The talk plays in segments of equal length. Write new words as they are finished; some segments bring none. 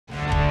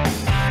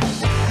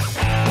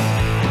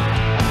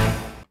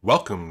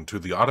Welcome to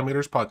the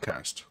Automators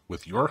podcast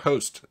with your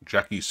host,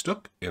 Jackie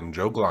Stook and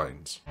Joe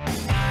Glines.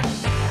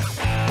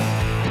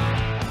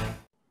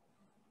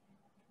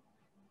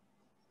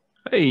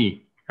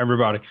 Hey,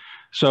 everybody.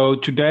 So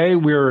today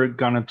we're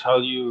going to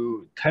tell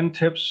you 10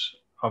 tips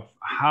of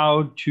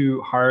how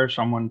to hire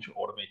someone to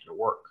automate your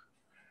work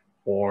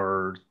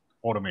or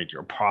automate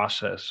your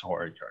process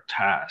or your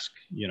task,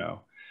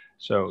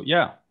 So,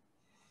 yeah.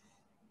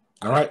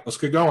 All right, let's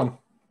get going.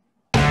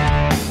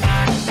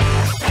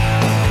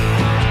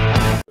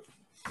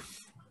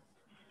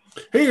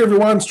 Hey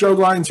everyone, it's Joe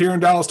Glines here in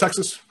Dallas,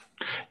 Texas.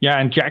 Yeah,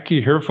 and Jackie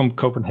here from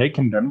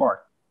Copenhagen,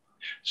 Denmark.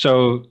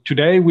 So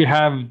today we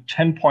have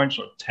 10 points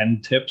or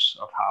 10 tips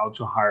of how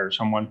to hire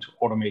someone to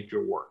automate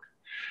your work.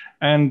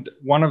 And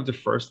one of the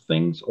first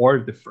things, or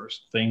the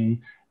first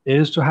thing,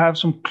 is to have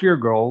some clear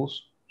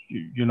goals,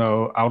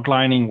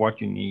 outlining what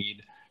you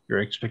need, your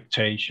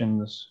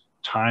expectations,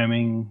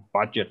 timing,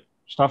 budget,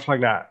 stuff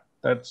like that.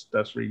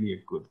 That's really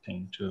a good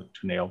thing to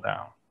nail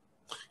down.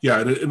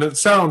 Yeah, and it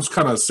sounds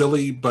kind of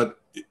silly, but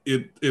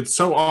it's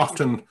so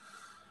often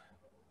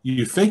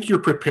you think you're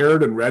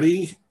prepared and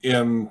ready,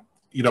 and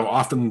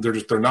often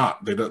they're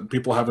not.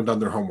 People haven't done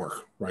their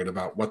homework, right,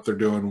 about what they're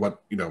doing,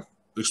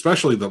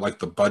 especially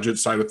the budget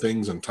side of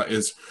things, and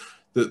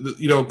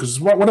because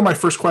one of my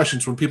first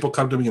questions when people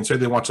come to me and say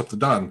they want something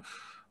done,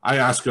 I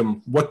ask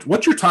them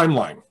what's your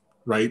timeline,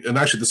 right? And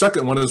actually the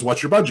second one is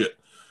what's your budget,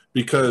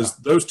 because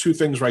those two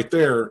things right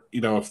there,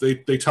 if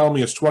they tell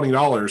me it's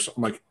 $20,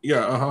 I'm like,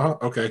 yeah,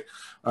 okay.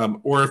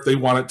 Or if they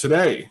want it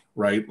today,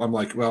 right? I'm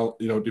like, well,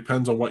 it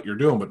depends on what you're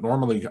doing, but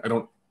normally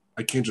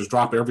I can't just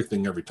drop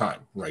everything every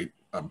time, right?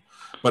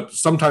 But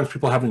sometimes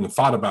people haven't even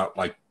thought about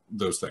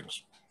those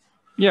things.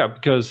 Yeah,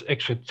 because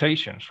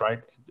expectations,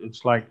 right?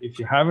 It's like if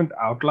you haven't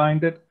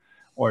outlined it,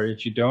 or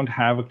if you don't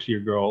have a clear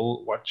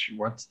goal,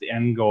 what's the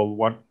end goal?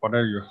 What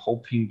are you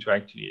hoping to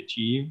actually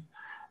achieve?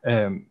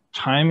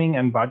 Timing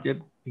and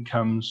budget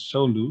becomes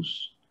so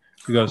loose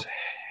because,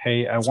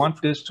 hey, I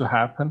want this to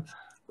happen,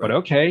 but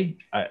okay,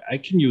 I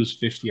can use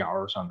 50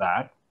 hours on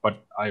that,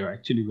 but are you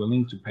actually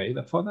willing to pay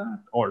for that?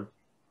 Or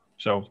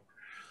so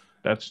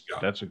that's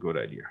a good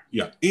idea.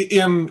 Yeah.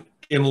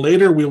 In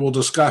later, we will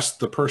discuss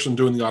the person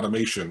doing the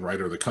automation, right,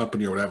 or the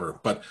company or whatever.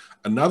 But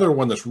another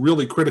one that's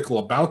really critical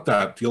about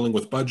that, dealing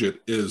with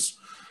budget, is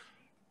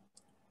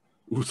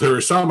there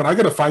is some, and I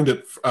got to find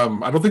it.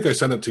 I don't think I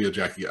sent it to you,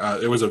 Jackie.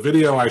 It was a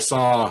video I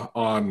saw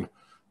on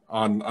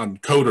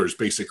coders,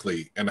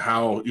 basically, and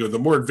how the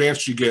more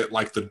advanced you get,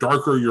 the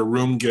darker your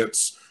room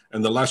gets,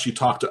 and the less you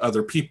talk to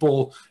other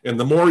people, and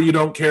the more you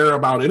don't care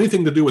about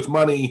anything to do with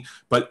money,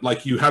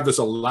 but you have this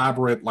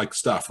elaborate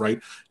stuff,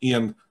 right?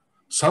 And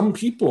some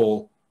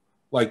people,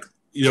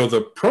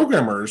 the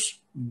programmers,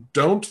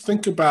 don't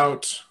think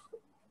about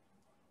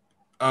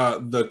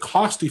the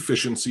cost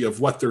efficiency of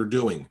what they're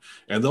doing,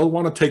 and they'll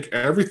want to take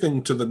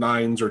everything to the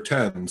 9s or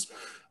 10s,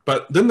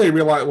 but then they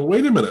realize, well,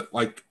 wait a minute,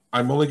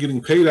 I'm only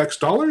getting paid X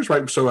dollars,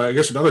 right? So I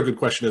guess another good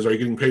question is, are you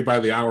getting paid by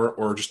the hour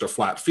or just a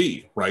flat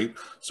fee, right?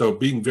 So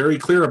being very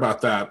clear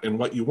about that and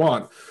what you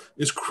want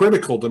is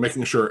critical to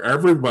making sure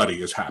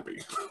everybody is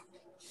happy.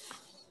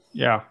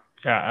 Yeah,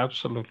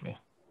 absolutely.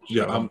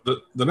 Yeah,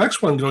 the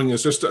next one going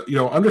is just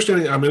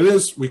understanding.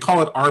 We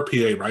call it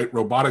RPA, right?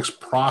 Robotics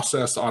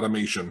Process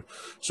Automation.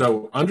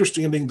 So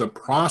understanding the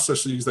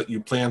processes that you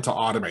plan to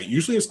automate.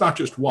 Usually, it's not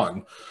just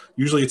one.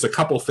 Usually, it's a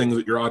couple things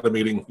that you're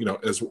automating,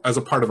 as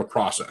a part of a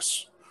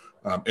process.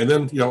 And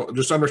then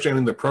just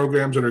understanding the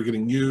programs that are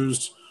getting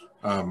used.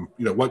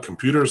 What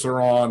computers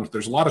they're on.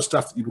 There's a lot of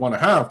stuff that you'd want to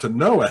have to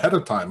know ahead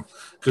of time,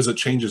 because it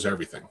changes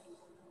everything.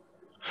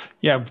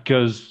 Yeah,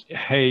 because,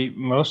 hey,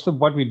 most of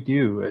what we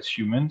do as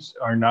humans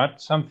are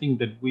not something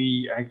that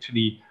we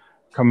actually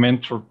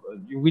comment, or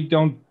we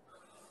don't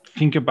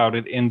think about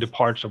it in the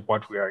parts of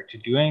what we are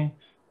actually doing.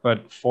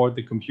 But for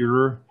the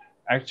computer,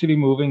 actually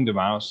moving the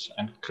mouse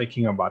and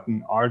clicking a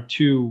button are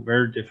two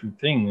very different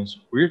things.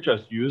 We're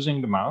just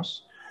using the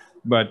mouse,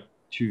 but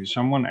to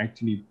someone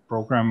actually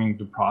programming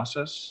the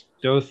process,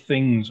 those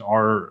things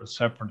are a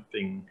separate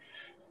thing.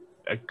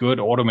 A good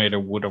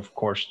automator would, of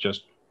course,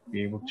 just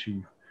be able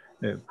to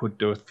put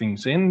those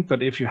things in.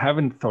 But if you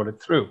haven't thought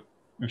it through,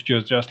 if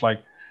you're just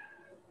like,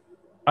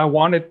 I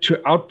wanted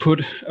to output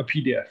a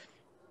PDF.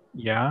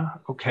 Yeah,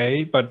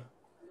 okay, but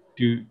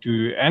do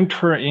you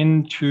enter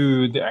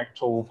into the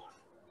actual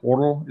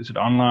portal? Is it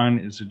online?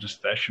 Is it a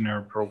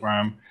stationary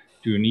program?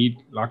 Do you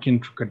need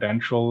login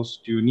credentials?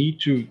 Do you need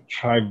to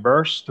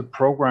traverse the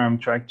program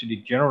to actually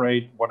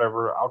generate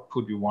whatever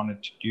output you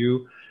wanted to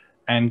do?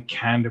 And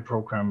can the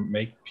program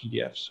make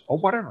PDFs or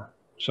whatever?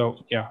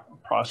 So yeah,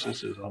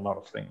 process is a lot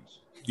of things.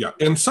 Yeah,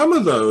 and some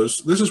of those,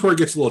 this is where it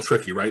gets a little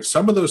tricky, right?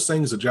 Some of those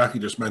things that Jackie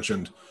just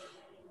mentioned,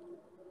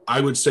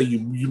 I would say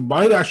you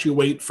might actually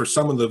wait for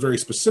some of the very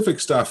specific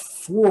stuff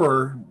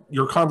for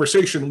your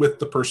conversation with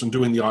the person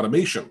doing the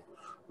automation,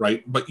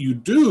 right? But you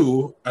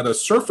do, at a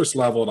surface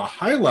level, at a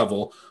high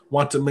level,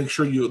 want to make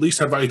sure you at least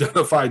have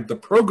identified the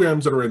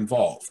programs that are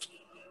involved,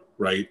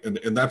 right?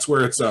 And that's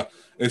where it's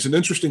an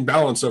interesting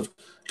balance of,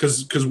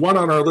 because one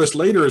on our list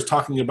later is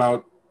talking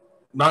about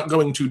not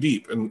going too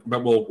deep,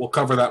 but we'll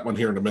cover that one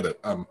here in a minute.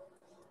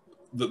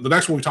 The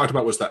next one we talked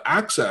about was the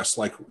access.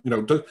 Like,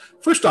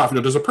 first off,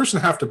 does a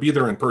person have to be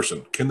there in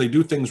person? Can they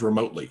do things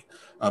remotely,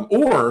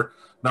 or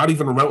not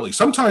even remotely?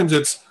 Sometimes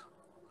it's,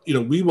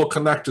 we will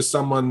connect to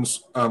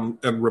someone's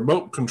and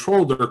remote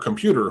control their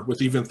computer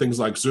with even things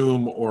like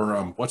Zoom or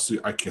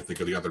I can't think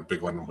of the other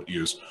big one we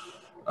use.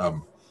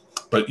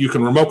 But you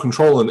can remote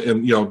control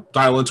and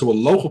dial into a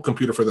local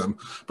computer for them.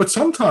 But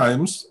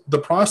sometimes the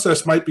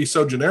process might be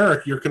so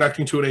generic, you're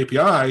connecting to an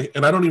API,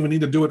 and I don't even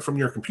need to do it from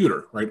your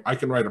computer, right? I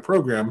can write a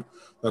program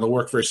that'll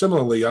work very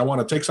similarly. I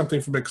want to take something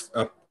from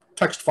a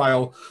text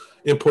file,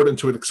 import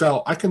into an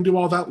Excel. I can do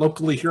all that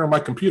locally here on my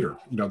computer.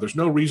 There's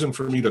no reason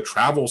for me to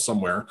travel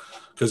somewhere,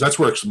 because that's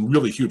where some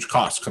really huge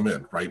costs come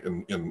in, right?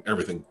 And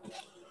everything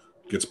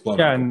gets blown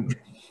up. And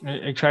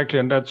exactly.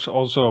 And that's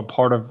also a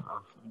part of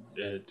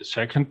the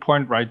second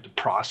point, right? The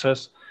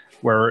process,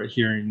 where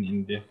here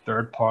in the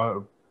third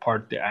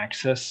part, the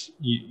access,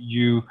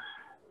 you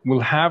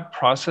will have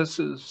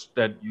processes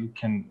that you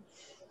can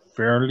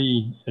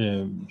fairly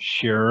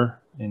share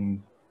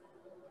in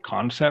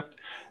concept,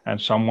 and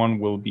someone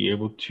will be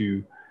able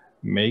to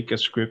make a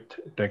script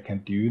that can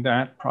do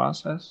that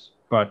process.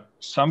 But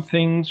some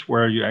things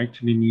where you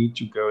actually need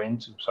to go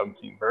into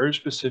something very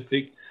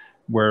specific,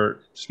 where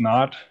it's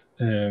not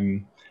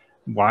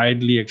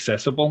widely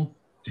accessible,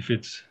 if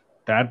it's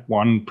that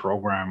one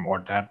program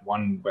or that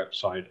one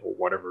website or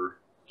whatever.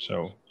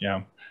 So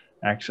yeah,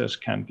 access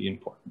can be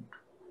important.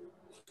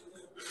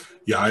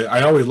 Yeah,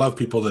 I always love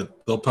people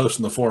that they'll post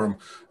in the forum,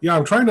 yeah,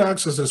 I'm trying to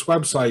access this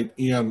website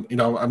and,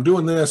 I'm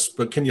doing this,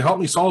 but can you help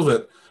me solve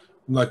it?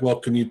 I'm like, well,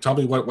 can you tell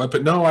me what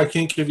webpage? No, I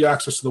can't give you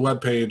access to the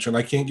web page, and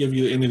I can't give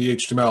you any of the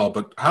HTML,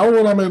 but how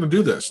will I be able to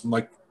do this? I'm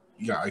like,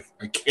 yeah,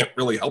 I can't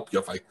really help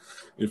you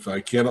if I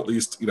can't at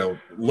least,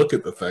 look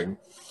at the thing.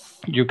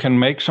 You can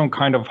make some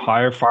kind of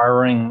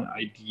high-firing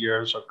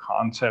ideas or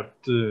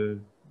concept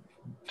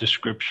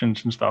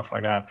descriptions and stuff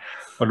like that,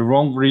 but it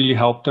won't really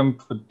help them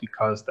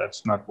because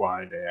that's not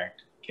why they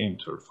actually came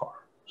so far.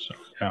 So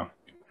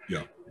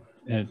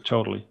yeah,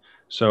 totally.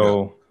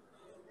 So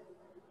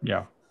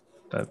yeah,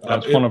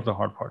 that's one of the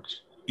hard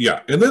parts.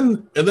 Yeah, and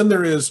then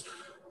there is,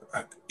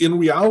 in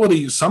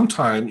reality,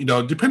 sometime,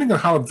 depending on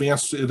how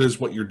advanced it is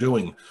what you're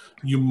doing,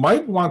 you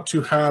might want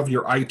to have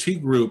your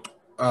IT group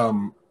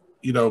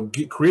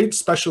create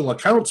special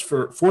accounts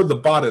for the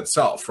bot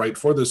itself, right?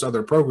 For this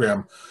other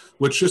program,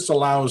 which just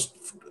allows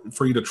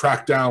for you to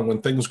track down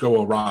when things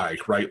go awry,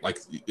 right? Like,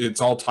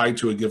 it's all tied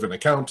to a given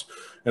account,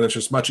 and it's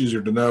just much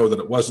easier to know that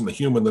it wasn't a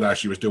human that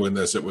actually was doing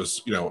this. It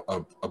was,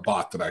 a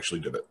bot that actually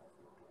did it.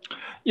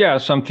 Yeah,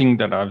 something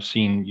that I've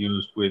seen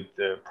used with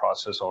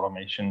process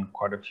automation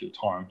quite a few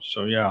times.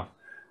 So yeah,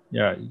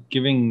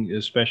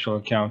 giving special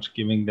accounts,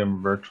 giving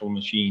them virtual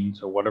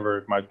machines or whatever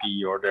it might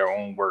be, or their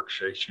own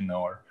workstation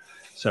or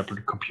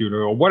separate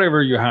computer or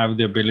whatever you have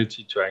the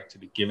ability to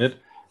actually give it.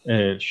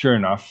 Sure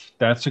enough,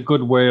 that's a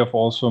good way of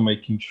also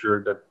making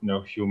sure that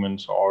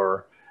humans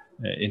are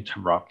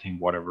interrupting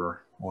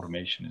whatever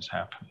automation is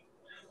happening.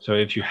 So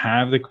if you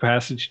have the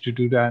capacity to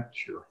do that,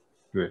 sure,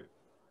 do it.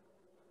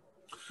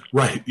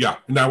 Right. Yeah.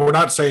 Now, we're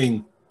not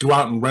saying go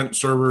out and rent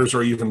servers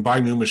or even buy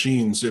new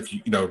machines if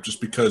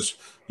just because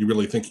you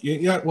really think,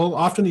 well,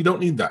 often you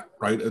don't need that,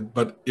 right?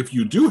 But if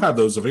you do have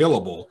those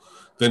available,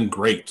 then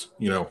great,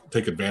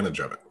 take advantage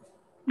of it.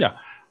 Yeah.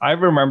 I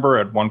remember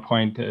at one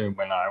point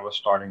when I was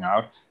starting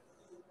out,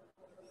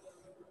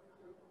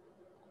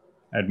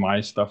 and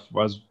my stuff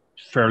was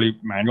fairly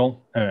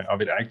manual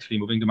of it actually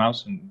moving the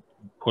mouse and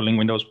pulling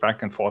windows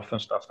back and forth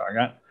and stuff like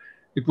that.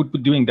 It would be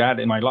doing that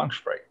in my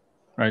lunch break,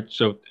 right?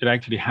 So it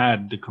actually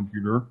had the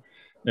computer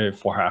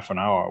for half an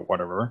hour or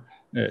whatever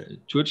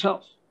to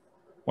itself,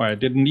 where I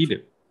didn't need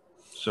it.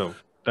 So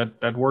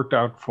that worked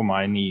out for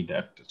my need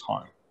at the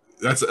time.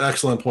 That's an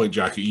excellent point,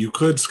 Jackie. You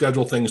could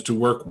schedule things to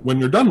work when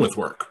you're done with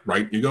work,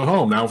 right? You go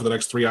home now for the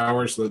next 3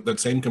 hours, that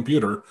same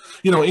computer,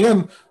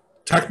 and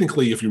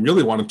technically, if you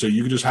really wanted to,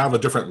 you could just have a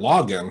different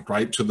login,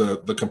 right, to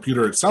the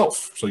computer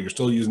itself. So you're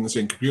still using the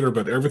same computer,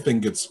 but everything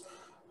gets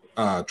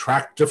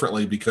tracked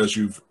differently because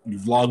you've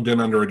logged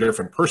in under a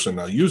different person,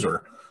 a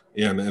user,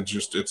 and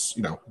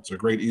it's a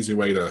great easy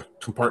way to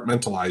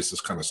compartmentalize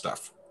this kind of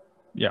stuff.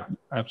 Yeah,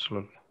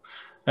 absolutely.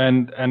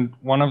 And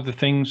one of the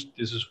things,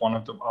 this is one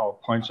of our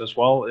points as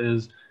well,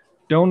 is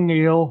don't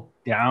nail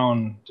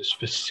down the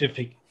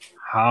specific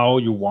how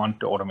you want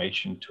the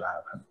automation to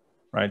happen,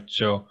 right?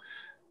 So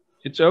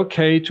it's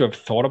okay to have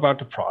thought about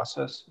the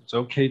process. It's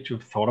okay to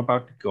have thought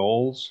about the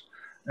goals,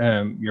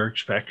 your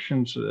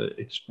expectations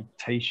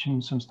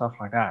and stuff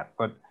like that.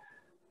 But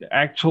the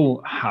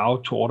actual how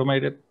to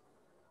automate it,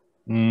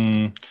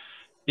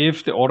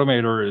 if the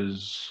automator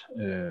is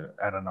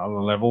at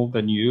another level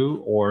than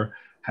you, or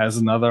has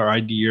another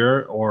idea,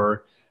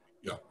 or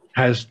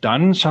has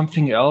done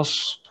something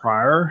else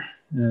prior,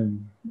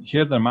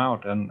 hear them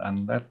out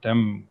and let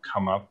them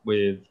come up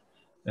with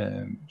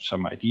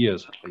some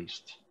ideas at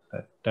least.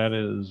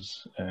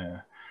 That's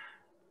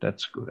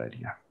a good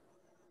idea.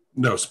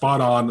 No,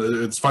 spot on.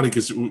 It's funny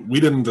because we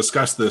didn't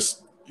discuss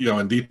this,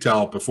 in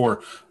detail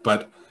before,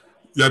 but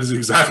that is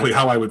exactly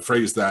how I would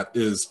phrase that.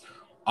 Is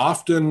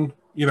often,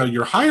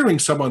 you're hiring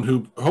someone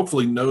who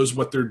hopefully knows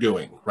what they're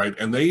doing, right?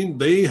 And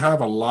they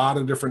have a lot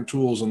of different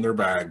tools in their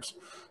bags,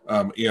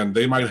 and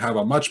they might have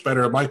a much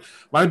better.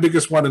 My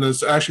biggest one, and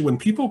is actually when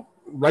people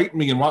write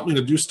me and want me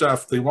to do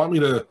stuff, they want me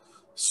to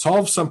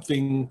solve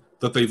something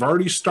that they've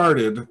already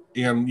started,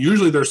 and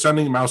usually they're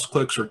sending mouse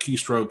clicks or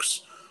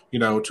keystrokes,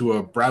 to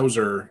a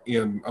browser,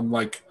 and I'm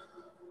like,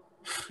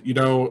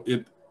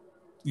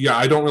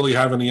 I don't really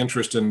have any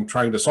interest in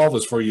trying to solve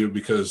this for you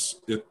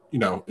because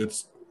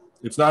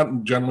it's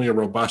not generally a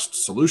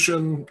robust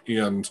solution,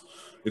 and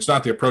it's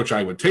not the approach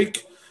I would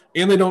take,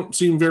 and they don't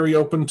seem very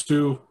open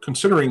to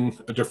considering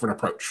a different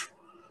approach.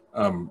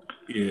 And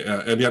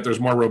yet there's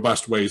more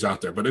robust ways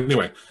out there. But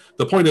anyway,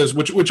 the point is,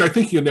 which I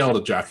think you nailed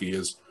it, Jackie,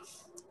 is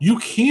you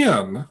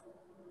can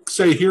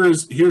say,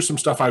 here's some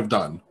stuff I've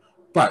done,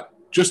 but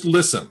just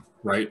listen,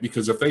 right?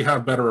 Because if they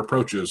have better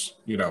approaches,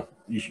 you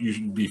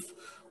should be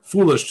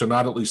foolish to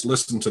not at least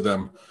listen to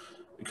them,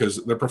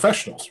 because they're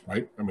professionals,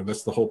 right? I mean,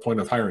 that's the whole point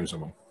of hiring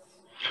someone.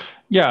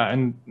 Yeah,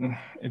 and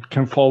it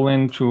can fall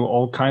into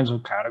all kinds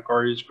of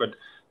categories, but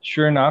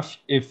sure enough,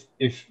 if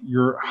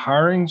you're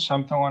hiring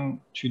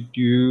someone to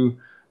do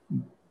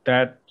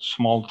that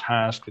small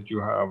task that you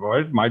have, or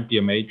it might be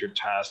a major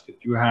task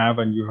that you have,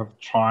 and you have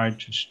tried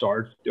to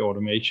start the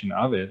automation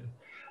of it,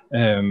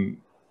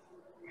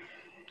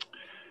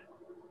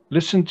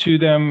 listen to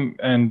them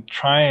and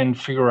try and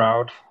figure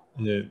out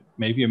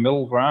maybe a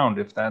middle ground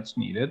if that's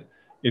needed.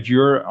 If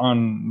you're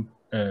on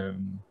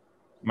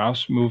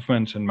mouse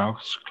movements and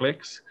mouse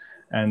clicks,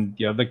 and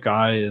the other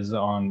guy is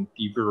on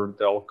deeper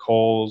del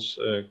calls,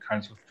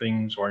 kinds of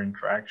things, or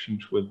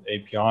interactions with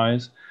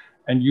APIs,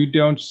 and you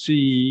don't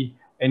see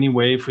any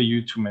way for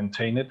you to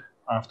maintain it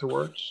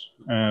afterwards,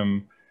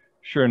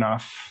 sure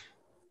enough,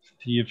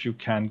 see if you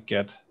can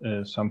get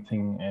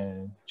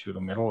something to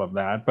the middle of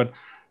that. But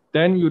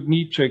then you'd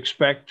need to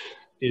expect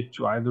it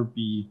to either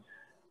be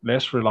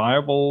less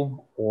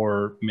reliable,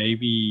 or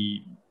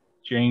maybe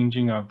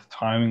changing of the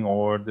timing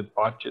or the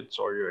budgets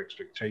or your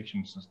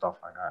expectations and stuff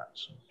like that.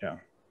 So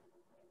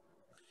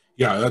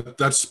yeah,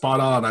 that's spot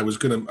on. I was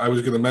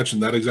gonna mention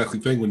that exactly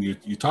thing when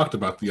you talked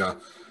about the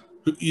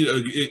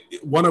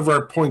one of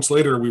our points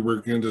later we were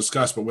going to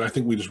discuss, but I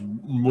think we just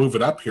move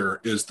it up here,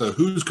 is the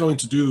who's going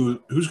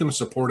to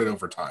support it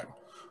over time,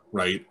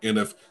 right? And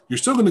if you're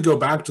still going to go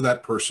back to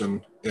that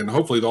person, and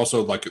hopefully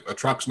also like a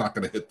truck's not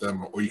going to hit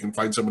them, or you can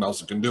find someone else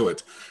that can do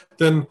it,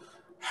 then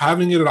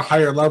having it at a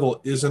higher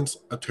level isn't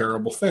a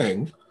terrible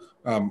thing.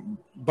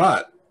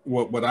 But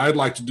what I'd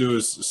like to do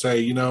is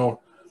say,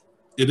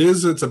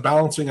 it's a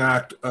balancing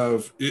act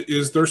of,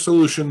 is their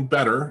solution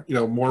better,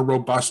 more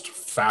robust,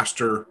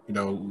 faster,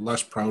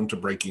 less prone to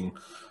breaking?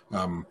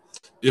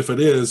 If it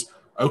is,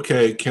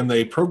 okay, can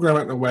they program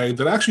it in a way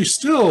that actually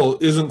still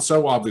isn't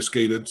so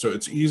obfuscated, so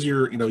it's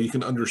easier, you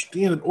can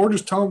understand it, or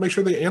just tell them, make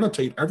sure they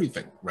annotate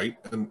everything, right?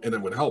 And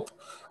it would help.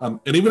 And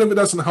even if it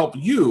doesn't help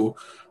you,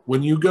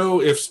 when you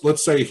go, if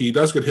let's say he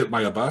does get hit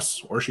by a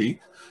bus, or she,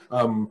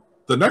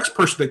 the next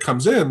person that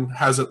comes in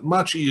has it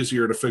much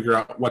easier to figure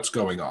out what's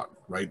going on,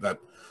 right?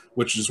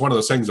 Which is one of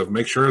those things of,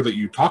 make sure that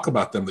you talk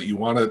about them, that you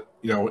want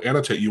to,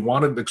 annotate, you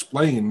want it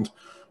explained,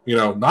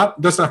 doesn't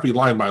have to be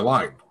line by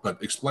line,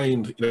 but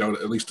explained,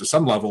 at least to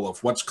some level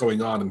of what's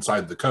going on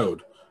inside the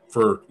code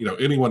for,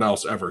 anyone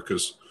else ever.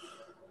 Because,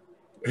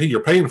 hey, you're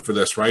paying for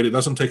this, right? It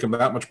doesn't take them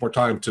that much more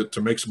time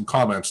to make some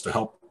comments to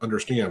help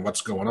understand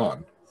what's going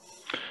on.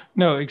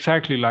 No,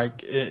 exactly.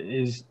 Like,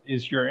 is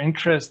your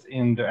interest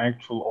in the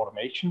actual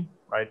automation,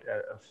 right?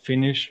 A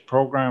finished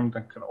program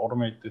that can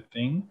automate the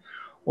thing,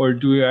 or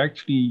do you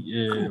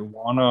actually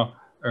want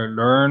to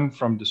learn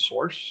from the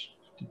source,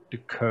 the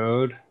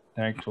code,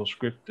 the actual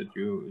script that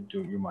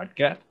you might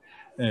get,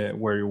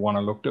 where you want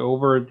to look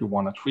over it, you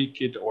want to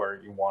tweak it, or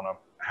you want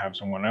to have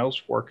someone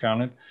else work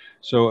on it?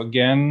 So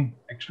again,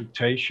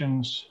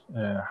 expectations,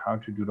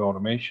 how to do the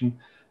automation,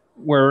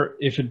 where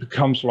if it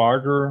becomes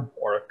larger,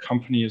 or a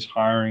company is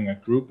hiring a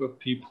group of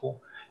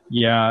people,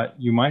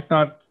 you might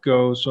not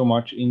go so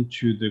much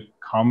into the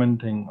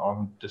commenting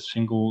on the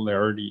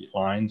singularity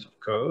lines of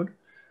code,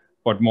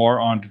 but more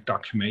on the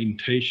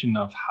documentation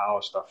of how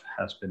stuff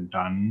has been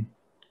done.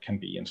 Can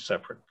be a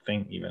separate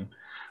thing even.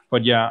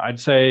 But I'd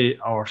say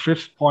our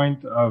fifth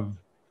point of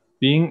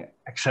being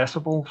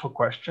accessible for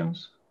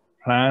questions,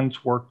 plan to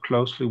work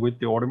closely with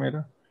the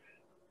Automator.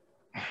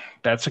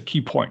 That's a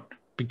key point,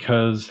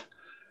 because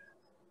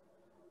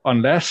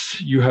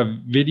unless you have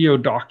video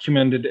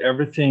documented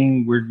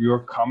everything with your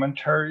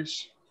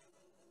commentaries,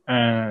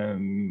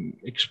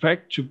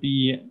 expect to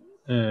be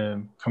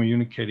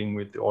communicating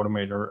with the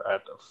Automator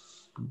at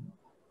a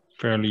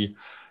fairly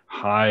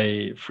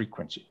high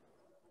frequency.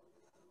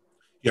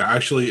 Yeah,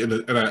 actually,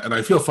 and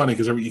I feel funny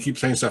because you keep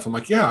saying stuff. I'm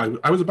like,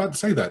 I was about to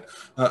say that,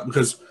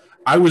 because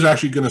I was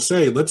actually going to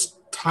say, let's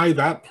tie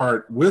that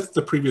part with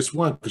the previous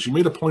one, because you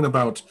made a point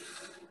about,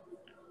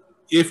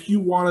 if you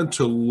wanted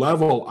to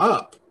level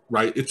up,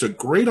 right, it's a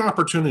great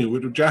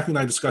opportunity. Jackie and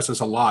I discuss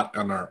this a lot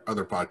on our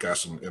other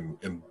podcasts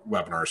and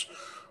webinars.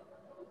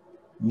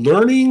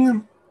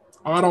 Learning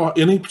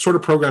any sort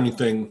of programming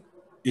thing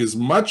is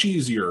much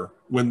easier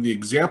when the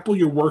example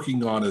you're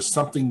working on is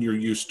something you're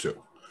used to.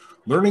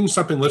 Learning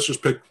something, let's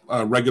just pick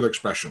regular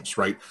expressions,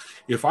 right?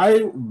 If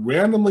I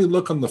randomly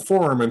look on the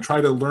forum and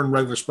try to learn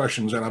regular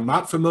expressions and I'm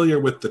not familiar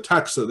with the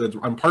text that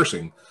I'm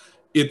parsing,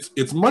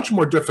 it's much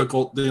more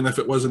difficult than if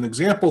it was an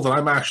example that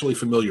I'm actually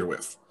familiar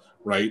with,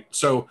 right?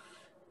 So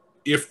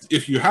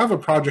if you have a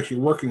project you're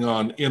working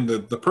on and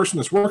the person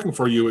that's working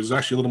for you is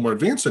actually a little more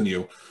advanced than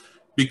you,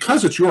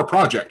 because it's your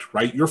project,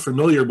 right? You're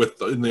familiar with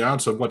the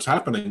nuance of what's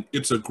happening.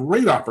 It's a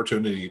great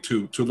opportunity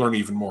to learn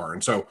even more.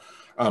 And so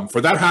for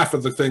that half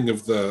of the thing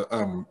of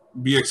the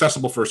be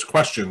accessible for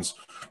questions,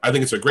 I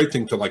think it's a great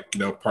thing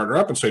to partner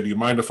up and say, do you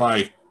mind if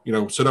I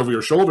sit over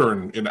your shoulder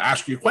and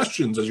ask you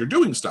questions as you're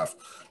doing stuff?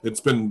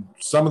 It's been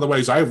some of the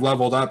ways I've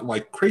leveled up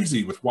like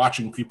crazy with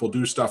watching people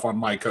do stuff on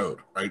my code,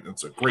 right?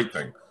 It's a great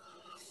thing.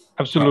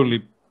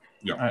 Absolutely.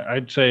 Yeah.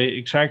 I'd say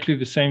exactly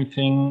the same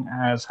thing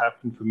has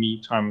happened for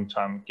me time and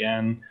time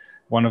again.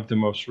 One of the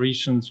most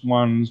recent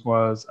ones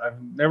was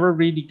I've never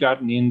really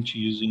gotten into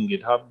using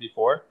GitHub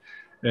before.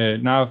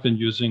 Now I've been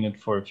using it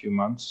for a few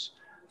months.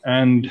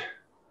 And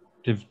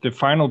the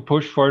final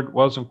push for it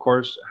was, of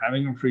course,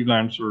 having a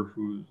freelancer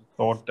who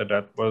thought that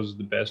that was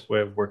the best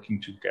way of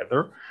working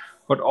together.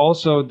 But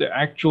also the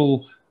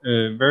actual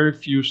very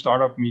few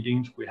startup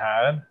meetings we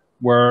had,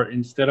 where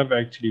instead of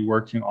actually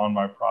working on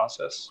my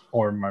process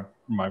or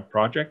my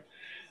project,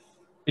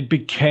 it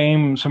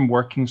became some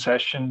working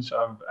sessions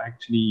of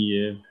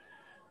actually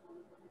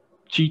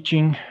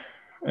teaching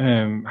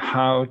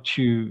how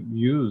to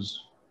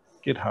use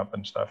GitHub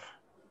and stuff.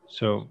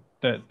 So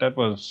that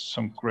was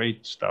some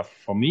great stuff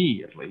for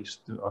me, at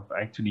least, of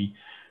actually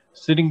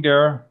sitting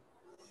there,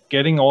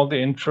 getting all the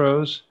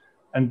intros,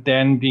 and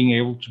then being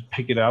able to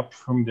pick it up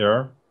from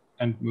there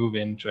and move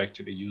into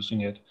actually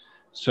using it.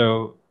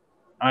 So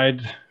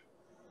I'd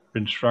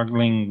been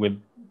struggling with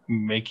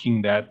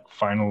making that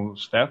final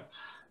step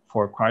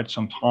for quite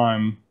some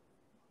time,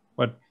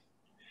 but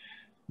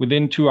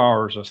within 2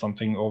 hours or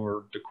something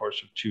over the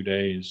course of 2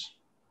 days,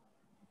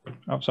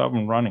 I was up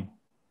and running.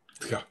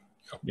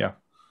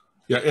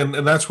 Yeah, and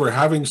that's where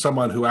having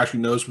someone who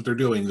actually knows what they're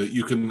doing that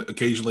you can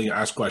occasionally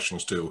ask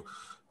questions to,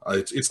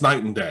 it's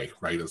night and day,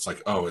 right? It's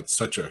like, oh, it's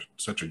such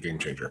a game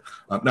changer.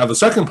 Now the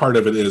second part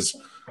of it is,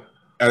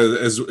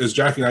 as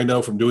Jackie and I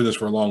know from doing this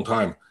for a long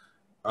time,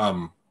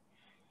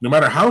 no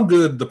matter how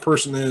good the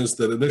person is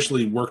that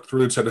initially worked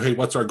through and said, hey,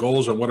 what's our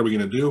goals and what are we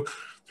going to do?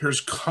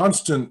 There's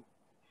constant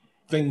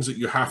things that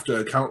you have to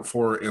account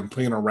for and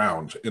plan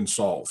around and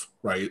solve,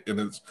 right?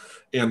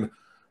 And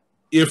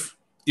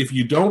if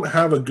you don't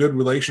have a good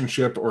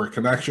relationship or a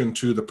connection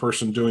to the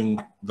person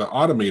doing the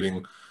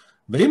automating,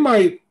 they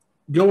might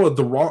go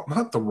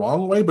not the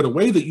wrong way, but a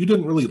way that you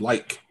didn't really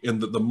like.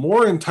 And the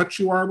more in touch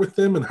you are with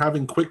them and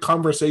having quick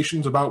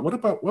conversations about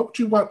what would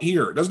you want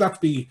here? It doesn't have to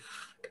be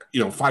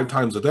 5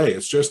 times a day.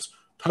 It's just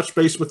touch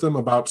base with them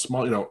about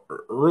small,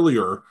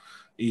 earlier,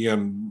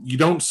 and you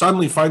don't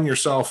suddenly find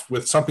yourself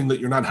with something that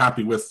you're not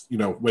happy with,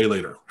 way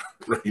later,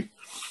 right?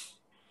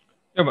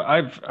 Yeah, but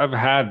I've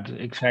had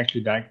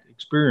exactly that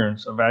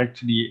experience of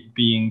actually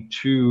being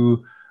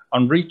too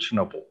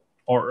unreachable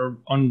or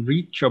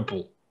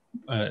unreachable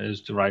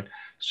is the right.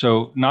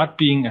 So not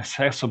being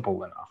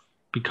accessible enough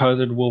because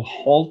it will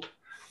halt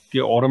the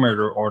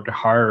automator or the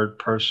hired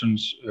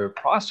person's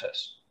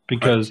process.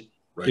 Because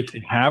Right. if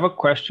they have a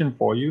question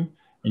for you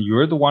and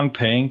you're the one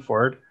paying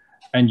for it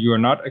and you're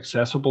not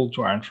accessible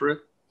to answer it,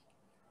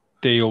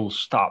 they'll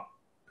stop.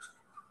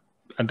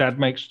 And that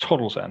makes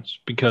total sense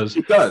because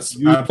it does.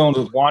 You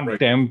Absolutely. don't want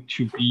them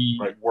to be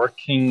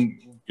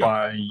working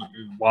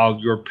while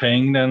you're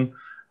paying them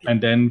and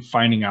then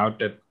finding out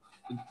that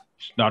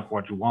it's not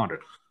what you wanted.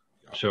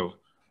 So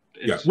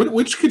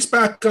which gets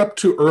back up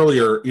to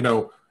earlier,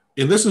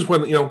 and this is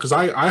when, because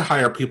I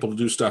hire people to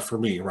do stuff for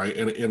me, right?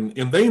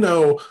 And they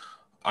know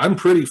I'm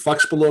pretty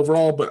flexible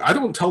overall, but I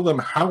don't tell them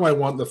how I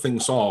want the thing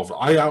solved.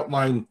 I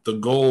outline the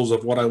goals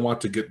of what I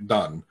want to get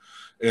done.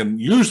 And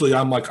usually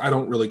I'm like, I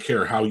don't really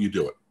care how you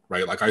do it,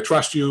 right? Like, I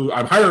trust you.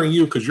 I'm hiring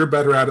you because you're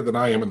better at it than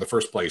I am in the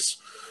first place.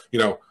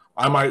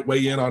 I might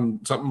weigh in on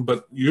something,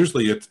 but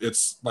usually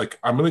it's like,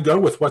 I'm going to go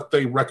with what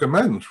they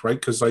recommend, right?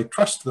 Because I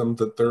trust them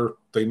that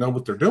they know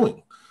what they're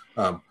doing.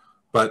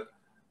 But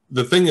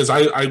the thing is,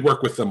 I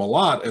work with them a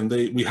lot, and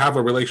we have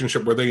a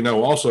relationship where they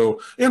know also.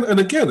 And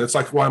again, it's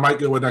like, well, I might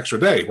go an extra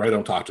day, right? I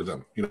don't talk to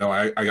them.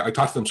 I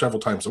talk to them several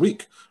times a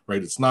week,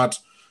 right? It's not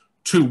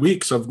 2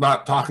 weeks of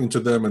not talking to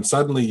them, and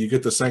suddenly you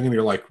get this thing, and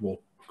you're like,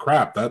 well,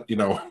 crap, that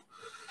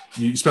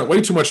you spent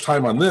way too much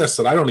time on this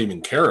that I don't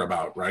even care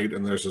about, right?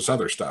 And there's this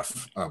other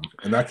stuff,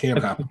 and that can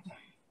happen.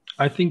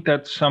 I think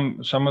that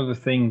some of the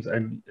things,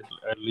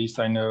 at least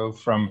I know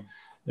from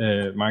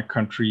my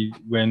country,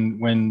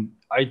 when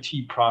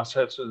IT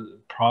processes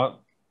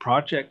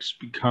projects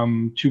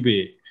become too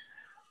big,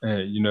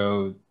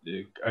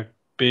 a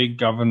big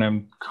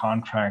government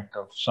contract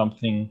of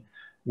something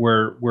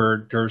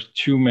where there's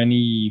too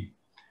many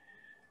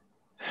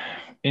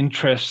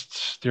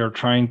interests. They're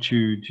trying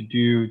to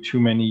do too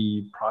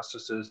many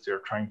processes.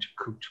 They're trying to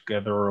cook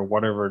together or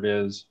whatever it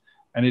is.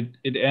 And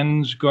it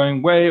ends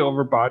going way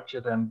over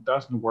budget and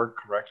doesn't work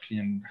correctly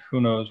and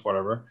who knows,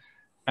 whatever.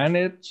 And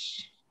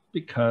it's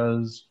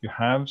because you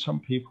have some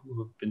people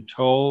who have been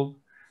told,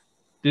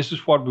 this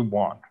is what we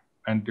want.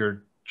 And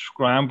they're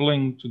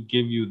scrambling to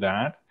give you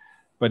that,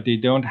 but they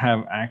don't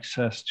have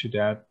access to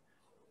that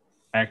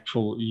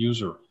actual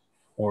user,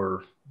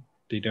 or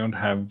they don't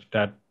have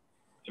that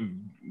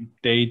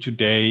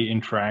day-to-day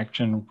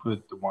interaction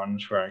with the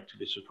ones who are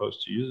actually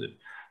supposed to use it,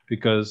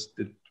 because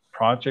the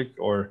project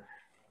or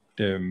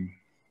the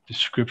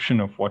description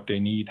of what they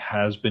need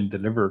has been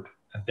delivered,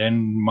 and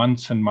then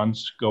months and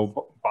months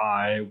go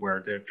by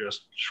where they're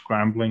just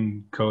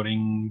scrambling,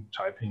 coding,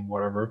 typing,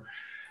 whatever,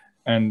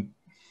 and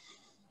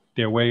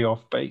they're way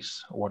off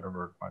base or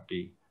whatever it might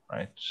be,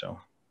 right? So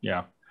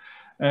yeah.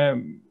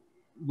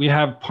 We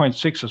have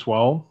 0.6 as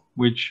well,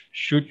 which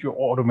should you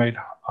automate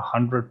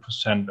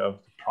 100% of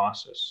the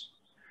process,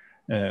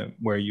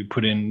 where you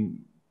put in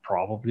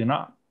probably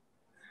not.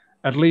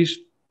 At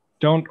least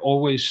don't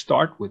always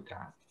start with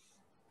that,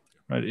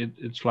 right?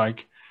 It's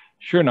like,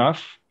 sure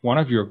enough, one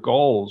of your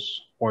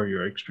goals or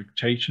your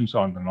expectations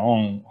on the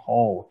long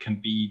haul can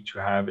be to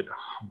have it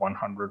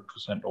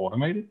 100%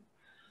 automated,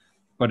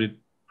 but it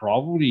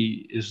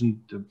probably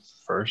isn't the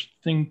first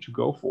thing to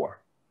go for.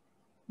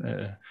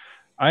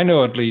 I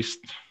know, at least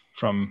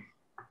from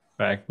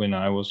back when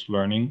I was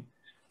learning,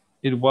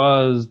 it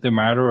was the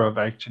matter of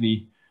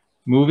actually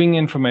moving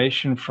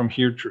information from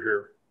here to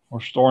here, or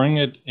storing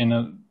it in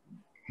a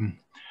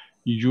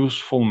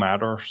useful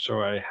matter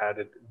so I had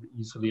it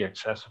easily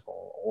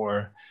accessible,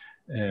 or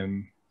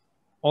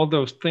all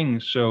those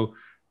things. So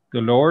the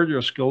lower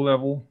your skill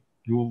level,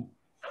 you'll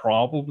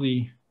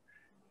probably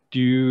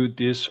do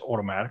this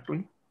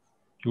automatically.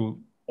 You'll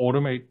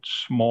automate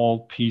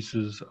small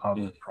pieces of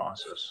the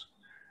process.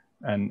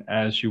 And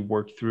as you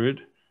work through it,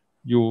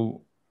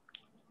 you'll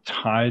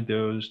tie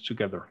those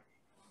together.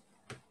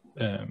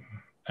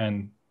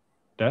 And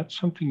that's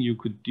something you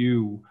could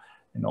do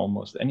in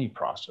almost any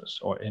process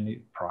or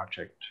any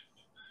project.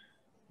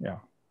 Yeah.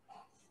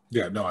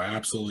 Yeah, no, I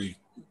absolutely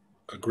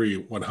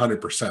agree,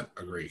 100%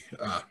 agree.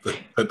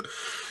 But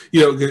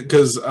you know,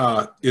 because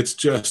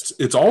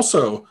it's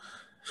also,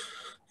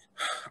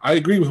 I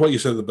agree with what you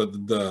said,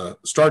 but the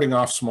starting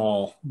off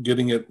small,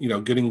 getting it, you know,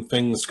 getting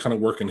things kind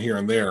of working here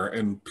and there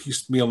and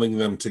piecemealing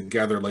them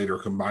together later,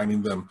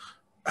 combining them.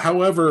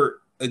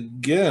 However,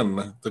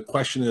 again, the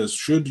question is,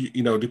 should you,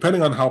 you know,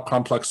 depending on how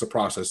complex the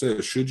process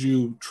is, should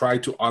you try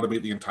to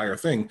automate the entire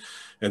thing?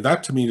 And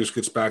that to me just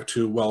gets back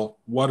to, well,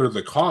 what are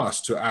the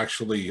costs to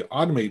actually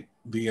automate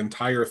the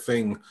entire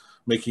thing,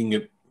 making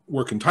it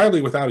work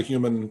entirely without a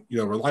human, you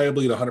know,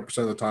 reliably at 100%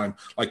 of the time?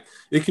 Like,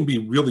 it can be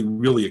really,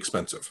 really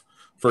expensive,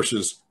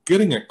 versus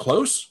getting it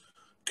close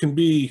can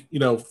be, you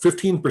know,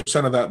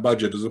 15% of that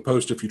budget, as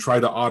opposed to if you try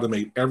to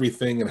automate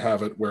everything and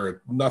have it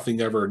where nothing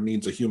ever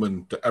needs a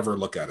human to ever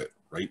look at it,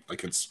 right?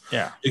 Like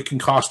it can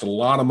cost a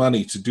lot of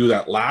money to do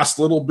that last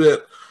little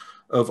bit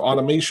of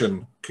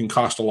automation, can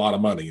cost a lot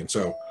of money. And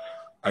so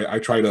I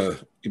try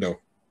to, you know,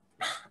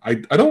 I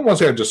don't want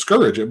to say I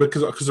discourage it,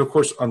 because of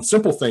course on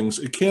simple things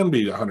it can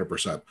be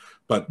 100%,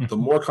 but the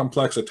more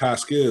complex a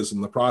task is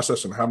in the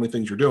process and how many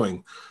things you're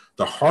doing,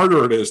 the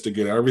harder it is to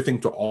get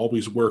everything to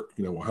always work,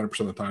 you know, 100%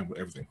 of the time with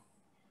everything.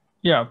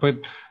 Yeah, but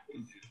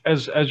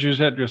as you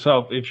said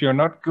yourself, if you're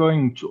not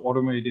going to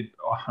automate it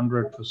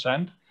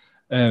 100%,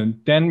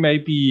 then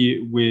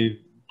maybe with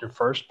the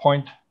first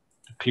point,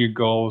 the clear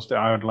goals, the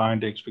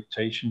outlined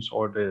expectations,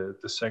 or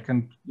the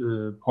second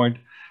point,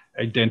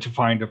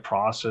 identifying the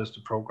process,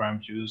 the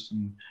programs used,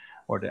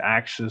 or the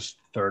access,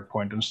 third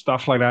point, and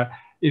stuff like that.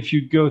 If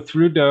you go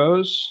through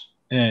those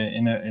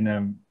in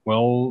a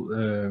well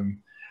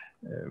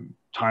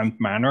timed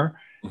manner,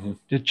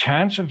 the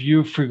chance of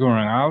you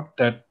figuring out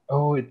that,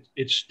 oh,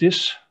 it's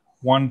this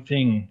one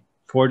thing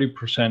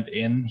 40%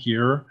 in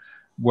here,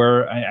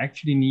 where I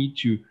actually need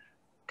to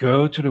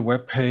go to the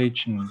web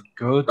page and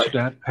go to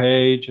that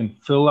page and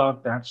fill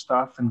out that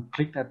stuff and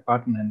click that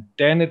button, and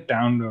then it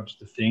downloads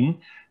the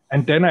thing,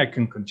 and then I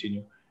can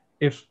continue.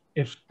 If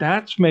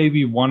that's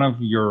maybe one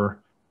of your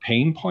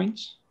pain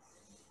points,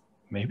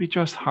 maybe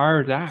just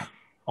hire that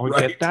or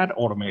get that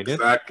automated.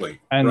 Exactly.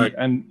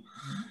 And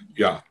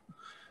yeah.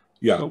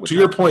 To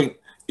your point,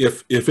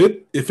 if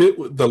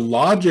the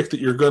logic that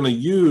you're going to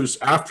use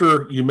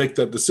after you make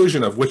that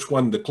decision of which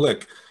one to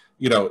click,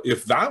 you know,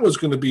 if that was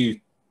going to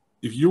be,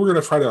 if you were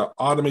going to try to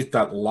automate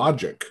that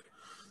logic,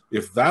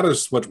 if that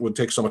is what would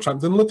take so much time,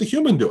 then let the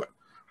human do it,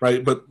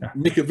 right? But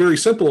make it very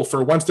simple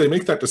for once they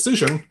make that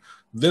decision,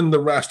 then the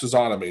rest is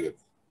automated,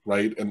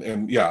 right?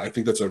 And yeah, I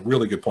think that's a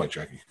really good point,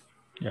 Jackie.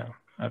 Yeah,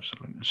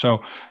 absolutely.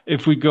 So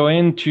if we go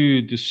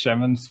into the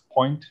seventh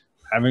point,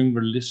 having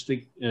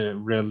realistic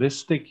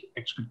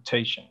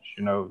expectations,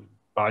 you know,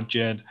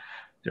 budget,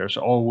 there's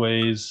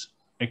always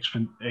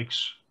exceptions,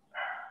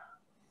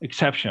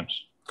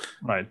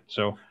 right?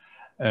 So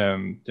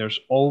there's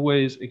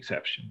always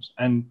exceptions.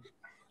 And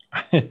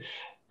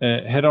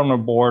head on a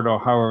board, or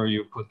however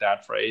you put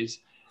that phrase.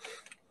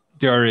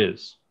 There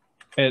is.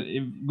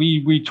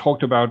 We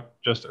talked about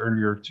just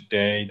earlier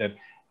today that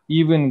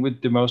even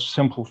with the most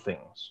simple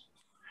things,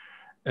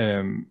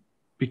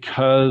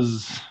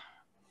 because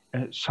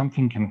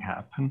something can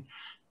happen,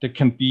 there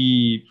can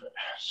be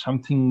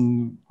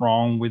something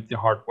wrong with the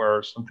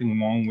hardware, something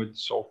wrong with the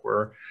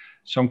software,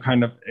 some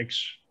kind of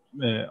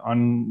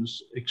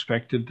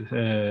unexpected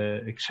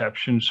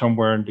exception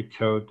somewhere in the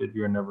code that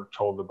you're never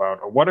told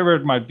about, or whatever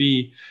it might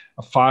be.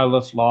 A file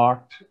is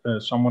locked,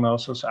 someone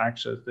else has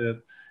accessed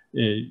it,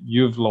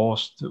 you've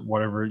lost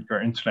whatever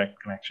your internet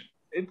connection.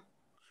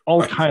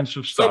 All kinds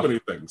of stuff. So many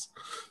things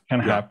can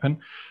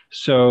happen.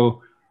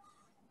 So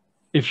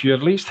if you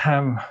at least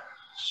have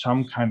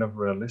some kind of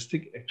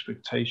realistic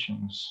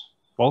expectations,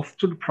 both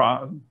to the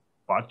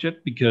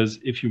budget, because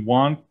if you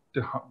want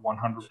the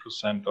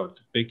 100% or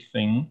the big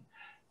thing,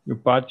 your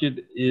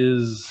budget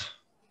it's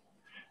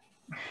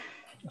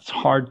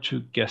hard to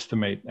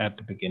guesstimate at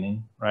the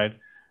beginning, right?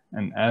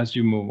 And as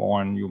you move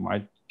on, you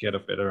might get a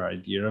better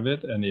idea of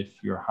it. And if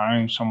you're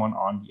hiring someone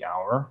on the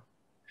hour,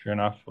 sure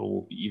enough, it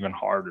will be even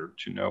harder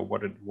to know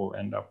what it will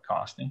end up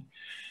costing.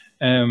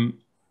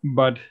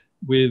 But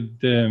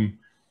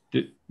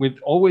with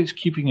always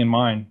keeping in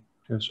mind,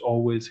 there's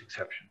always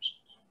exceptions.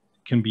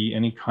 It can be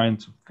any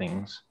kinds of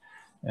things.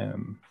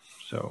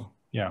 So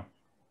yeah.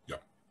 Yeah.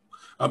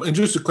 And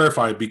just to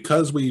clarify,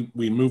 because we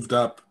moved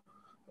up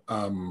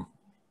who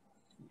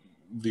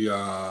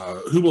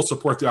will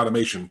support the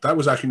automation, that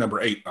was actually number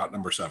 8, not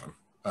number 7.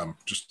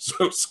 Just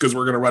so, because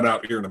we're going to run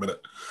out here in a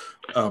minute.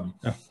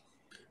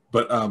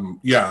 But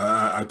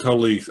yeah, I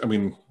totally. I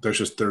mean, there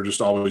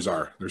just always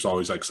are. There's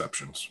always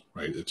exceptions,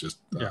 right? It's just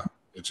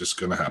it's just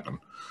going to happen.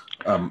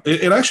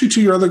 And actually,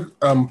 to your other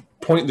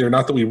point there,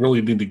 not that we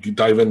really need to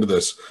dive into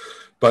this,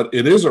 but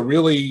it is a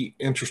really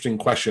interesting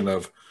question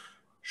of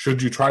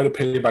should you try to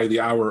pay by the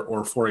hour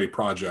or for a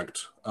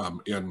project?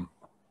 And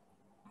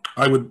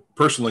I would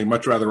personally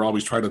much rather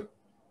always try to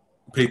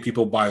pay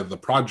people by the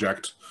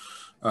project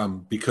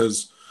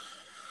because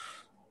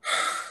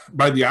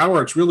by the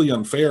hour, it's really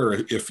unfair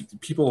if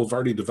people have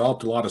already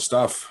developed a lot of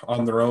stuff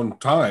on their own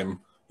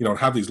time,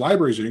 have these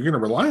libraries and you're going to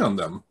rely on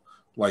them.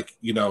 Like,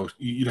 you'd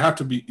have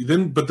to be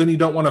but then you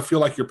don't want to feel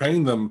like you're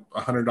paying them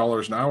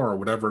 $100 an hour or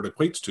whatever it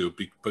equates to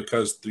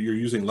because you're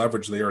using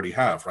leverage they already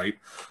have, right?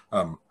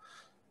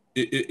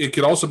 It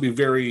could also be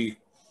very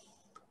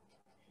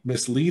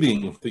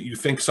misleading that you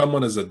think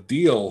someone is a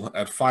deal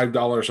at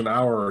 $5 an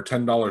hour or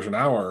 $10 an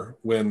hour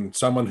when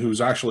someone who's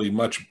actually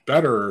much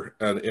better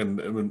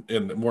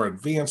and more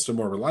advanced and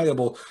more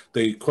reliable,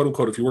 they quote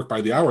unquote, if you work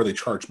by the hour, they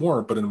charge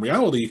more, but in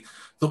reality,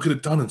 they'll get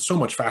it done and so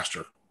much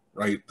faster,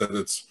 right? That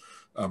it's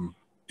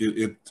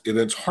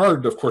it's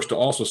hard, of course, to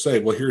also say,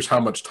 well, here's how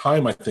much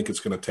time I think it's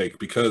going to take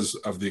because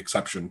of the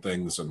exception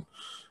things, and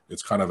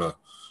it's kind of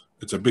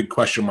it's a big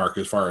question mark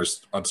as far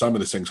as on some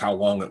of these things how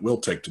long it will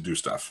take to do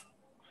stuff.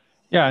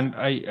 Yeah, and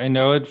I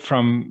know it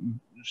from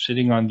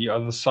sitting on the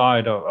other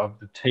side of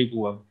the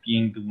table of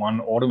being the one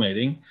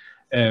automating.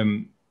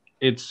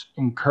 It's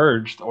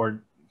encouraged,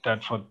 or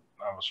that's what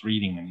I was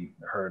reading and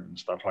heard and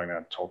stuff like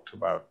that, talked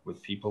about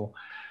with people.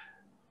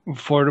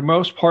 For the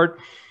most part,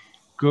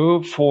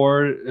 go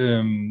for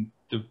the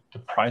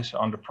price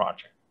on the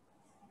project,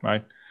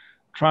 right?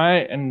 Try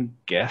and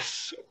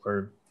guess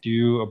or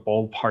do a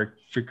ballpark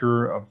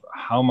figure of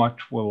how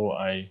much will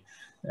I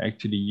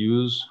actually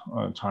use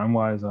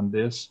time-wise on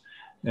this.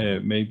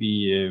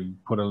 Maybe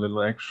put a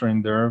little extra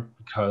in there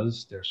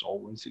because there's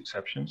always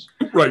exceptions.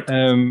 Right.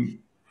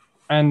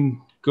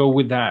 And go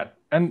with that.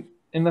 And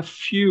in a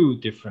few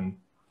different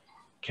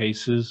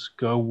cases,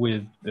 go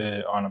with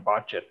on a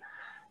budget.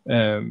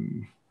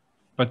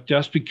 But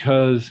just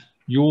because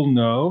you'll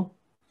know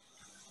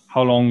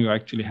how long you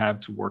actually have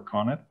to work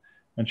on it.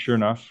 And sure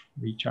enough,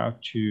 reach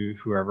out to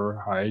whoever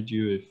hired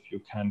you if you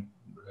can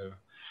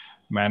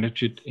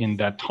manage it in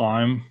that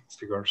time,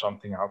 figure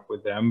something out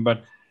with them.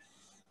 But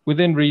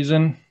within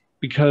reason,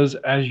 because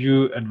as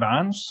you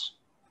advance,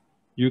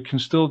 you can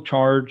still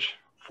charge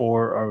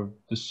for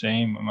the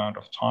same amount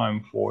of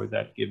time for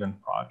that given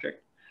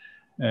project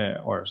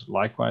or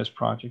likewise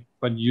project,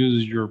 but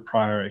use your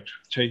prior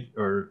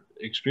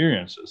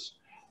experiences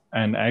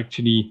and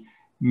actually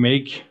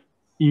make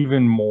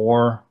even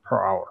more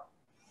per hour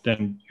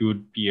than you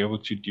would be able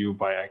to do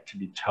by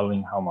actually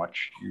telling how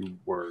much you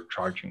were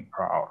charging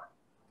per hour.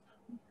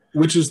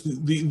 Which is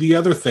the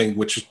other thing,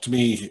 which to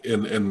me,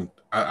 and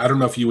I don't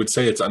know if you would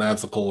say it's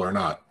unethical or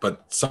not,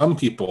 but some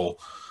people,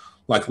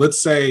 like let's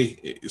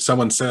say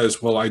someone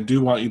says, well, I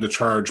do want you to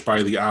charge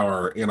by the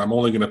hour and I'm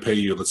only going to pay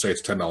you, let's say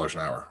it's $10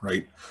 an hour,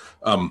 right?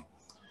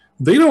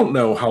 They don't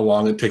know how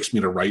long it takes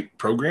me to write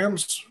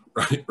programs,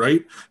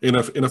 right? And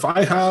if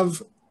I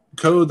have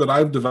code that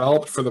I've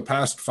developed for the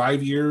past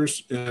 5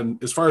 years,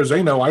 and as far as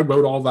they know, I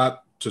wrote all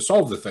that to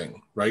solve the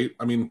thing, right?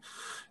 I mean,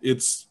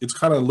 it's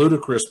kind of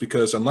ludicrous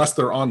because unless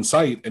they're on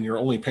site and you're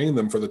only paying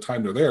them for the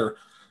time they're there,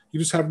 you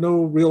just have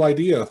no real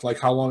idea like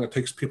how long it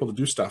takes people to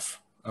do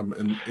stuff.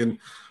 And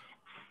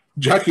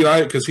Jackie and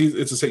I, because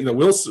it's the same,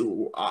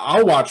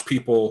 I'll watch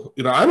people,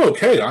 I'm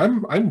okay.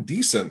 I'm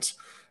decent.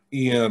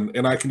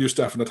 And I can do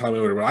stuff in the time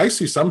limit. But I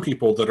see some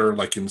people that are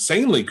like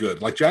insanely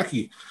good, like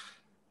Jackie.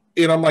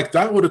 And I'm like,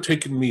 that would have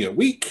taken me a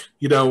week,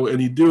 and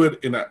you do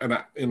it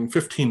in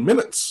 15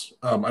 minutes.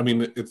 I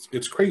mean,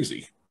 it's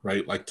crazy,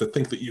 right? Like to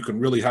think that you can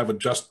really have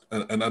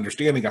an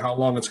understanding of how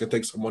long it's going to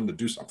take someone to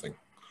do something.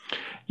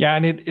 Yeah,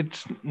 and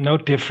it's no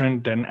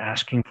different than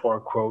asking for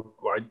a quote,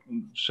 right?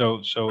 So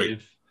right.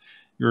 If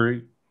you're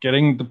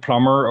getting the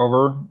plumber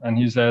over and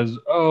he says,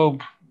 "Oh,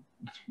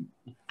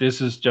 this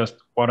is just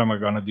what am I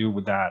going to do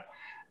with that?"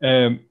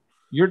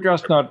 You're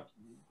just not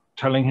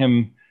telling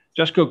him,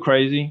 "Just go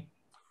crazy."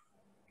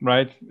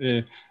 Right?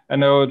 I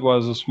know it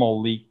was a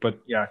small leak, but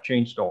yeah,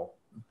 change it all.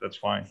 That's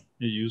fine.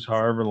 You use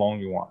however long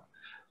you want.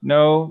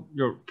 No,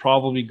 you're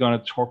probably going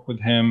to talk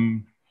with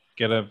him,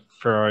 get a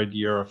fair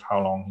idea of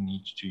how long he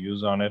needs to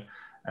use on it,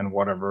 and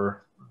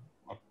whatever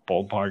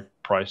ballpark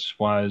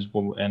price-wise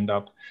will end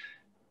up.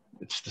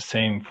 It's the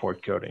same for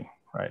coding,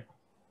 right?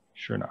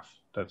 Sure enough,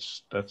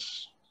 that's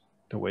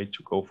the way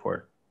to go for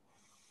it.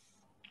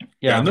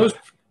 Yeah, and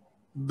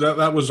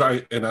that was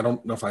and I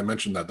don't know if I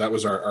mentioned that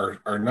was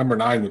our number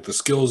 9 with the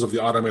skills of the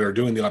automator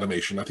doing the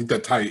automation. I think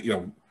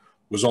that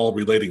was all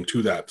relating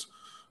to that.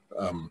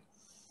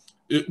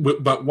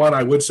 But one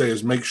I would say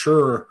is make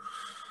sure,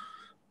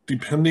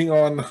 depending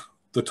on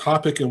the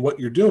topic and what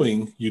you're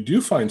doing, you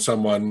do find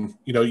someone,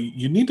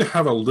 you need to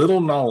have a little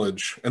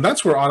knowledge. And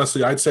that's where,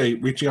 honestly, I'd say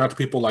reaching out to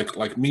people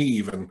like me,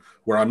 even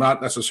where I'm not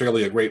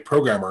necessarily a great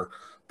programmer,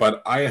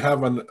 but I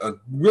have a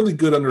really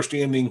good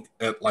understanding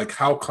at like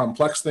how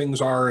complex things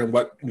are and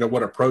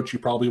what approach you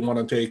probably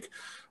want to take.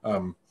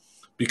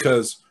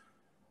 Because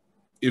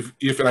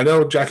if and I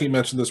know Jackie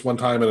mentioned this one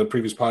time in a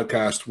previous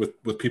podcast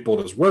with people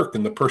at his work,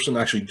 and the person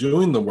actually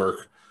doing the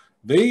work,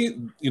 they,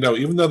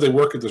 even though they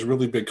work at this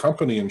really big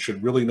company and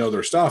should really know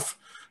their stuff,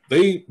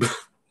 they,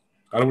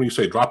 I don't want to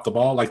say drop the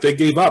ball, like they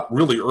gave up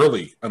really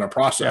early in a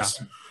process.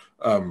 Yeah.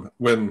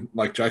 When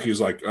like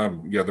Jackie's like,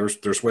 yeah,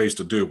 there's ways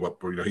to do what,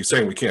 he's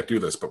saying we can't do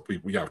this, but we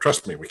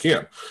trust me, we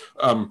can.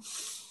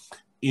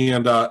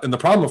 And the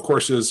problem, of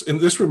course, is, and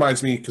this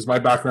reminds me, because my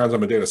background,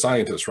 I'm a data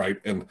scientist, right?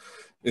 And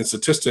in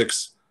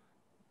statistics,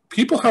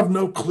 people have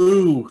no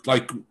clue,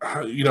 like,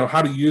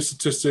 how to use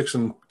statistics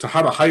and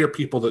how to hire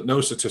people that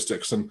know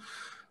statistics. And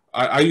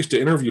I used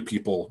to interview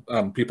people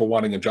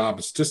wanting a job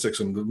in statistics,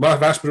 and the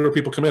vast majority of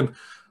people come in,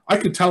 I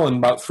could tell in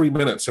about 3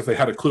 minutes if they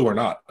had a clue or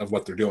not of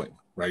what they're doing,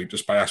 right?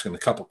 Just by asking a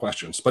couple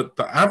questions. But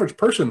the average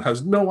person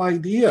has no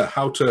idea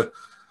how to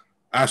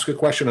ask a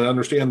question and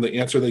understand the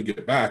answer they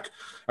get back.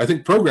 I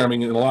think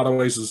programming in a lot of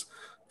ways is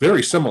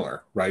very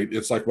similar, right?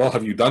 It's like, well,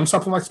 have you done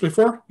something like this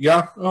before?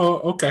 Yeah. Oh,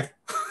 okay.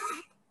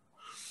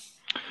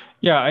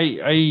 Yeah,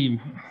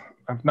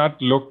 I've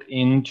not looked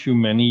into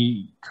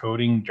many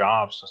coding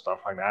jobs and stuff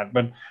like that,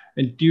 but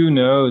I do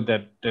know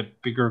that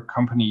bigger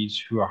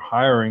companies who are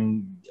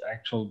hiring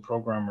actual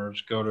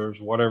programmers,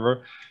 coders,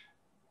 whatever,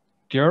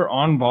 their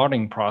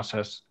onboarding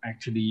process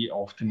actually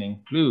often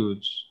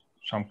includes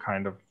some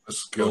kind of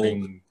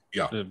coding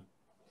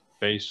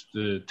based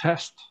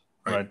test,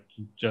 right?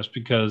 Just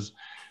because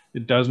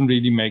it doesn't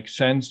really make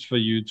sense for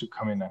you to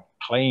come in and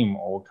claim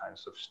all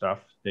kinds of stuff.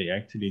 They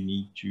actually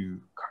need to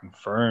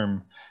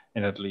confirm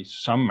in at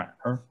least some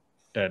manner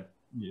that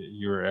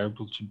you're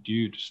able to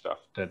do the stuff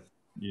that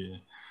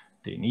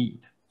they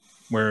need.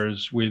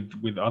 Whereas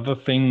with other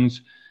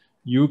things,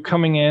 you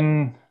coming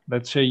in,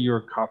 let's say you're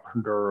a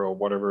carpenter or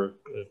whatever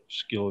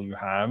skill you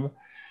have,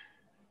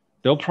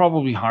 they'll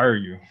probably hire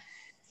you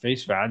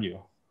face value.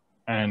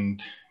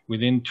 And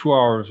within 2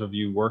 hours of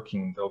you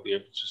working, they'll be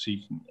able to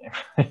see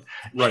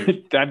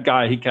right. that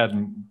guy, he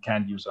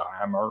can't use a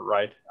hammer,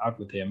 right? Out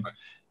with him. Right.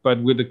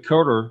 But with a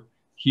coder,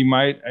 he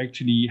might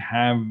actually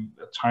have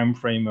a time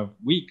frame of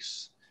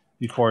weeks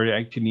before he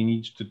actually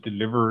needs to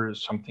deliver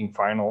something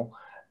final.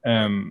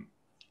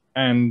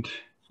 And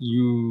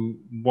you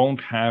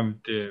won't have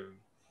the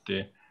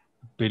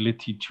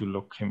ability to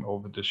look him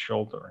over the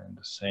shoulder in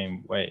the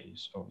same way.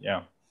 So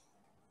yeah,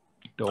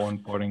 the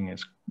onboarding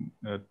is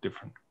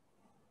different.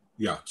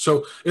 Yeah.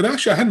 So, and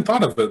actually I hadn't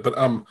thought of it, but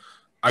the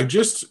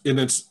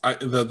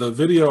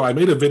video, I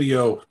made a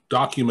video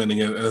documenting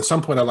it. And at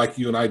some point I'd like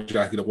you and I,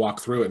 Jackie, to walk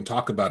through it and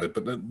talk about it.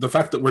 But the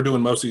fact that we're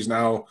doing most of these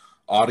now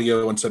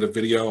audio instead of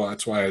video,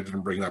 that's why I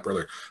didn't bring it up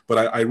earlier.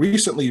 But I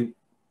recently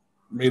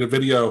made a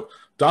video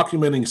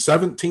documenting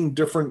 17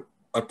 different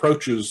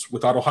approaches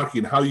with AutoHotkey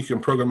and how you can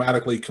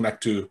programmatically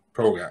connect to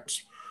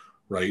programs,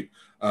 right?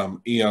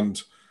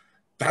 And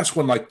that's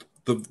when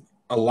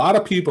a lot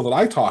of people that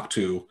I talk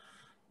to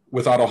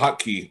with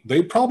AutoHotkey,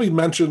 they probably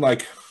mention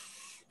like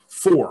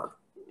 4,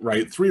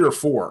 right? 3 or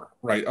 4,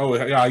 right? Oh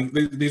yeah,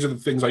 these are the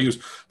things I use.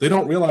 They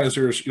don't realize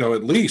there's,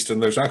 at least,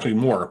 and there's actually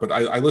more, but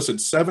I listed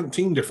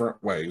 17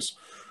 different ways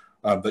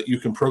that you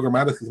can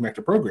programmatically connect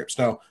to programs.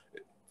 Now,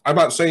 I'm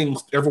not saying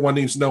everyone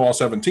needs to know all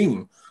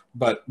 17,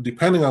 but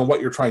depending on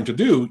what you're trying to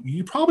do,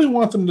 you probably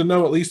want them to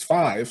know at least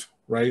 5,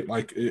 right?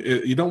 Like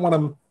you don't want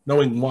them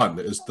knowing 1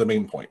 is the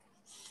main point.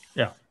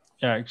 Yeah,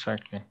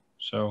 exactly.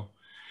 So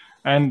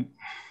And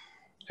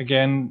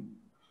again,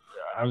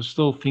 I was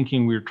still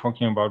thinking we were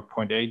talking about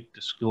point 8,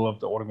 the skill of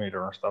the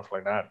automator and stuff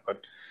like that.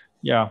 But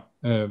yeah,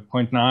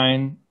 point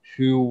 9,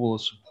 who will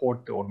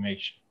support the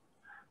automation?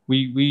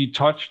 We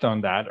touched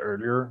on that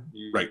earlier.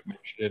 You Right.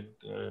 mentioned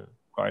it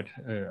quite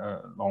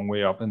a long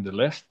way up in the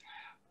list.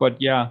 But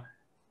yeah,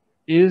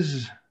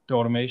 is the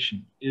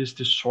automation, is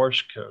the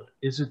source code,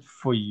 is it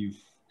for you?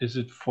 Is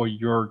it for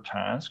your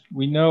task?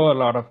 We know a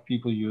lot of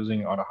people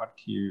using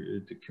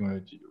AutoHotkey, the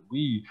community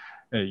we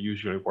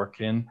usually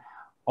work in,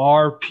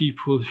 are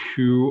people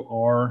who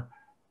are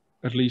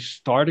at least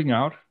starting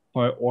out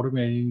by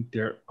automating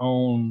their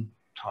own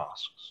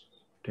tasks,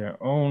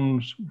 their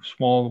own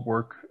small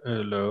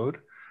workload,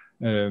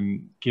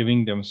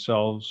 giving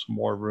themselves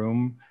more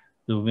room,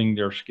 building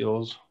their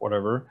skills,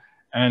 whatever,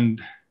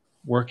 and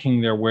working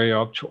their way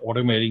up to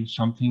automating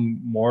something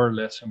more or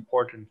less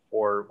important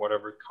for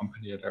whatever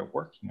company that they're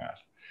working at,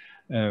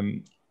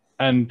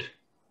 and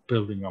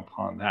building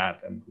upon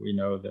that. And we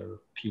know there are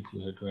people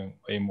who are doing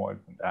way more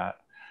than that.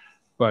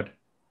 But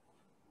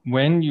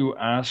when you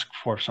ask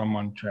for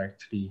someone to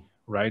actually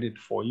write it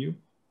for you,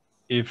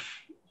 if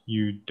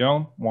you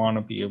don't want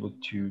to be able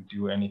to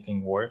do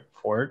anything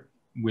for it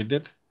with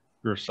it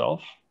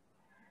yourself,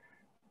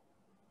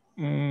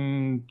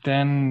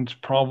 then it's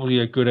probably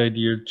a good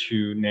idea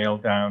to nail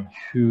down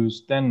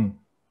who's then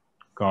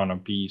gonna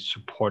be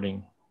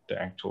supporting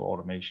the actual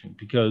automation,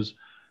 because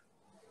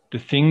the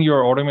thing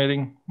you're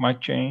automating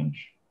might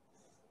change.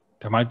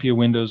 There might be a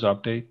Windows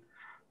update.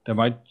 There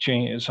might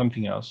change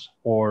something else.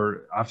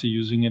 Or after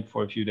using it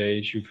for a few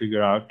days, you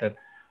figure out that,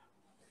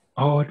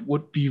 oh, it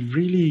would be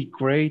really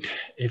great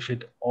if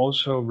it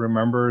also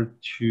remembered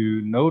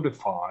to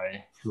notify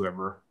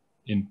whoever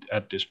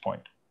at this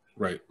point.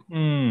 Right.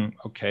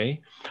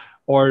 Okay.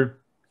 Or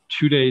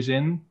 2 days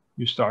in,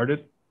 you start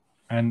it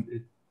and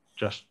it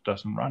just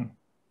doesn't run.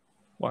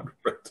 What?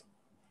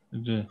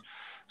 Right.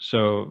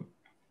 So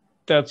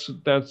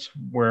that's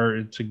where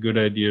it's a good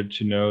idea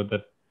to know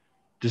that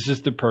this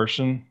is the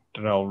person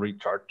that I'll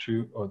reach out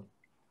to, or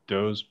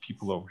those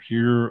people over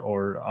here,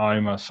 or I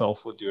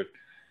myself will do it.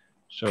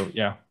 So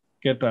yeah,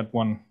 get that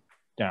one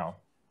down.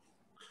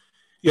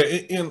 Yeah,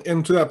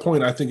 and to that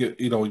point, I think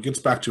it gets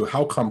back to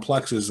how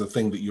complex is the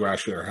thing that you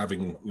actually are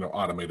having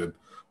automated.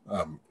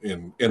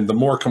 And the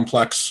more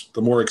complex,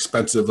 the more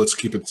expensive. Let's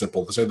keep it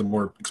simple. To say the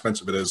more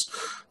expensive it is,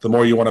 the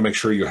more you want to make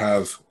sure you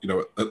have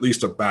at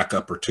least a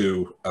backup or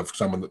two of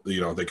someone that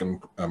they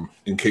can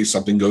in case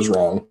something goes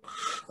wrong,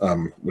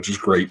 which is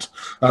great.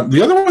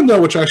 The other one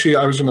though, which actually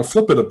I was going to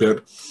flip it a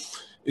bit,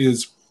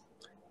 is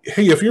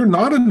hey, if you're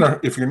not in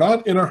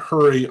a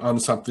hurry on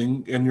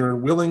something and you're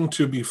willing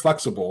to be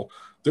flexible,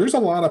 there's a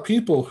lot of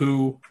people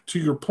who, to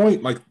your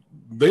point, like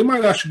they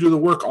might actually do the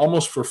work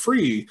almost for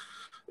free,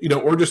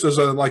 or just as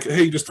a like,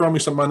 hey, just throw me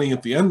some money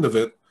at the end of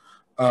it,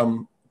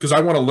 because I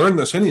want to learn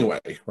this anyway,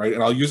 right?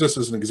 And I'll use this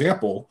as an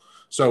example.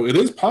 So it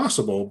is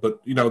possible,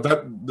 but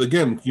that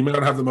again, you may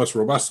not have the most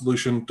robust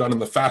solution done in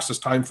the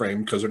fastest time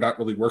frame because they're not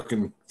really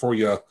working for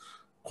you,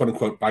 quote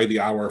unquote, by the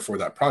hour for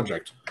that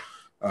project.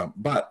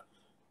 But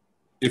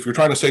if you're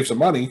trying to save some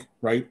money,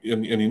 right,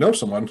 and you know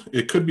someone,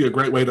 it could be a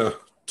great way to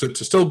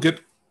still get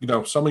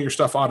some of your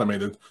stuff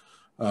automated,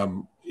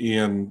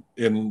 in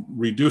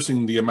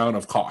reducing the amount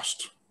of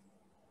cost.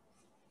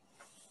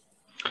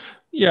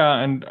 Yeah,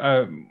 and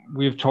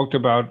we've talked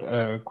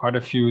about quite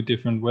a few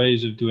different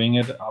ways of doing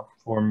it, up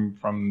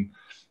from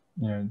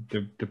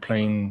the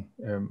plain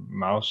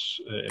mouse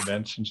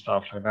events and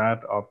stuff like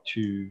that, up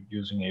to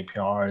using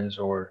APIs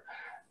or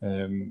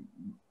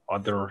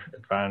other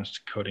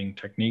advanced coding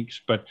techniques.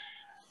 But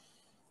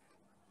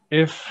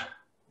if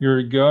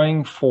you're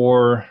going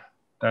for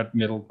that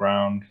middle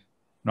ground,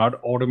 not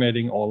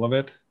automating all of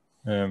it,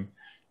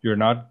 you're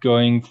not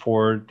going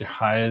for the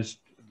highest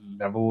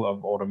level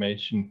of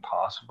automation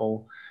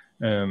possible,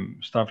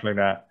 stuff like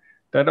that,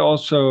 that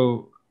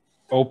also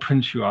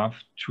opens you up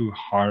to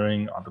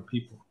hiring other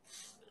people.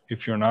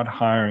 If you're not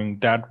hiring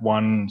that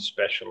one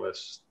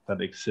specialist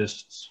that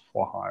exists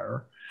for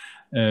hire,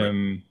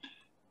 Right.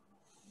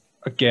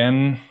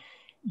 Again,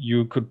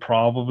 you could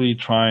probably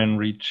try and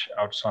reach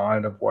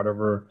outside of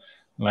whatever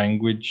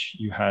language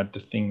you had the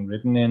thing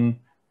written in.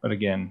 But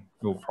again,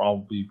 you'll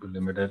probably be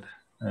limited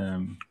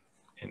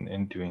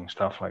in doing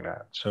stuff like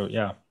that. So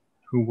yeah,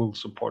 who will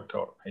support the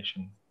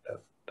automation?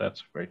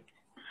 That's a great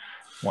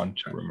one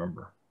to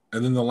remember.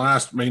 And then the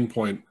last main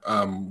point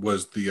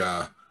was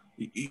the,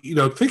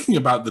 thinking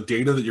about the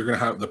data that you're going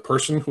to have, the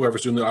person,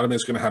 whoever's doing the automation,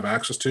 is going to have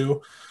access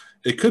to.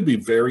 It could be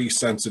very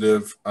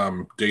sensitive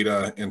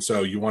data, and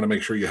so you want to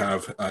make sure you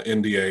have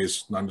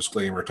NDAs,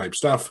 non-disclaimer type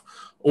stuff,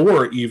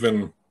 or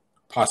even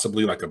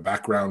possibly like a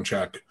background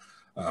check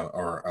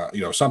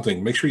or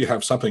something. Make sure you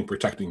have something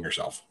protecting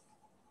yourself.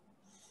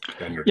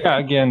 Yeah,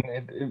 again,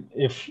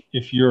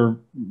 if you're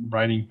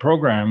writing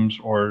programs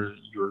or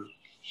you're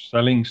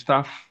selling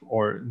stuff,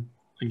 or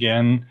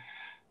again,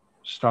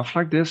 stuff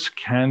like this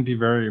can be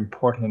very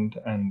important.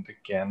 And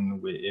again,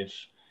 if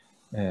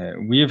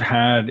We've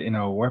had in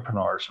our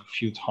webinars a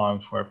few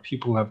times where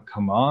people have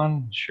come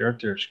on, shared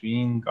their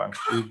screen, gone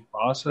through the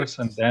process,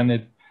 and then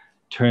it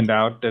turned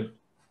out that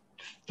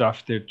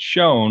stuff they'd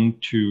shown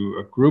to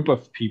a group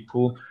of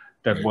people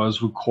that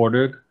was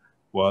recorded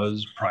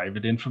was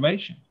private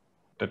information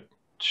that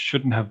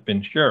shouldn't have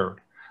been shared.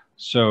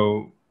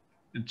 So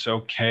it's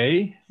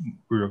okay.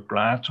 We're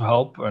glad to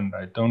help, and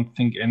I don't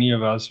think any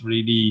of us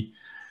really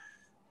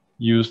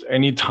used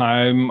any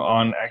time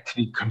on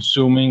actually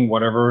consuming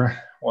whatever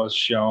was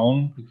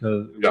shown,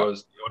 because it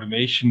was the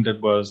automation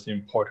that was the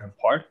important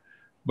part.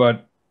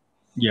 But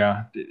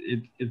yeah,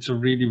 it's a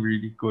really,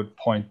 really good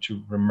point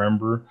to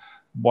remember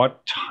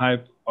what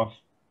type of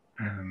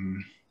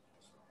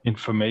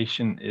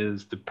information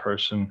is the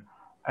person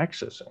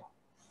accessing.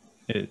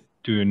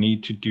 Do you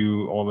need to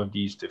do all of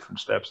these different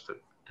steps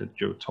that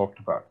Joe talked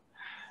about?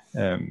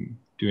 Do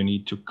you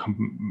need to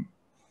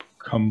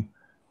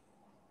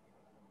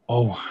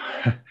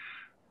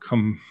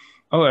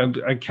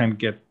I can't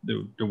get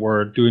the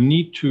word. Do you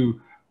need to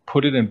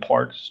put it in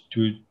parts?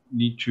 Do you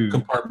need to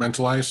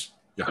compartmentalize?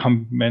 Yeah.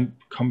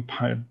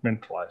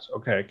 Compartmentalize.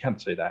 Okay, I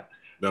can't say that.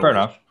 No Fair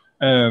enough.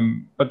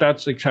 But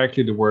that's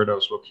exactly the word I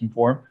was looking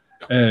for.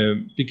 Yeah.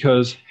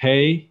 Because,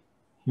 hey,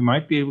 you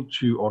might be able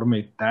to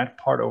automate that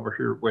part over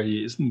here where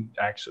he isn't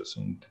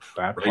accessing the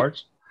bad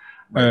parts.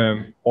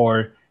 Right.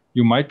 Or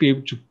you might be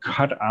able to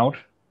cut out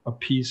a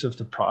piece of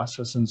the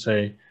process and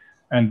say,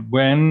 and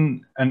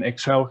when an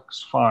Excel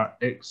file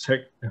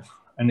exists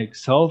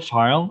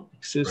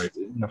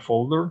in a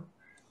folder,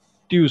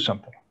 do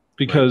something.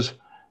 Because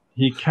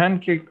he can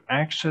get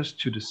access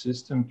to the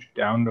system to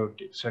download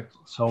the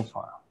Excel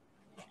file.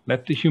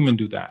 Let the human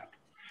do that.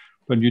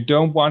 But you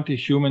don't want the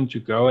human to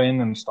go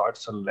in and start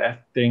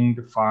selecting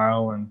the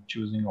file and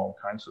choosing all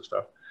kinds of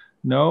stuff.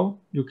 No,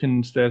 you can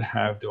instead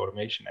have the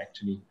automation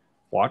actually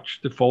watch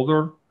the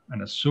folder,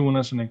 and as soon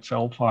as an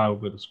Excel file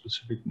with a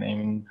specific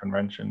naming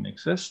convention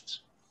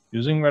exists,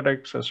 using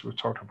regex as we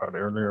talked about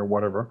earlier, or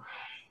whatever,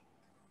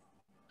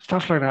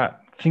 stuff like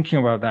that, thinking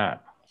about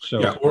that.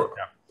 So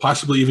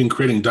possibly even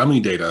creating dummy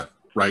data,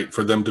 right,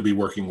 for them to be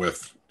working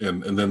with,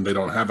 and then they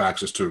don't have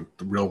access to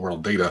the real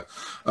world data.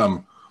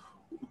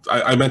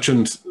 I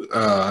mentioned,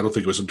 I don't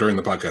think it was during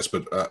the podcast,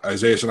 but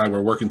Isaiah and I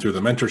were working through the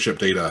mentorship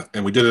data,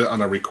 and we did it on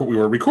we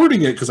were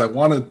recording it because I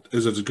wanted,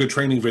 as it's a good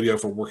training video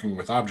for working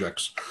with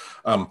objects.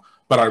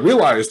 But I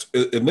realized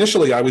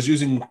initially I was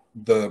using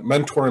the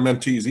mentor and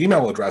mentee's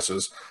email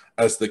addresses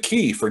as the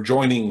key for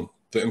joining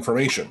the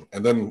information.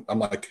 And then I'm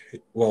like,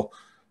 well,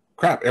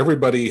 crap,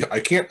 everybody, I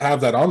can't have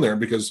that on there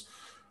because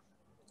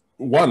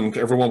one,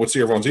 everyone would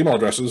see everyone's email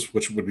addresses,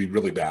 which would be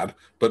really bad.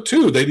 But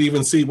two, they'd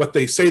even see what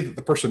they say that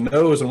the person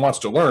knows and wants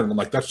to learn. I'm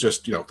like, that's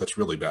just, that's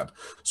really bad.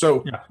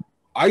 So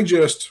I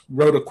just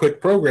wrote a quick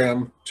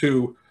program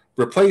to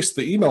replace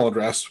the email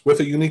address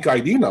with a unique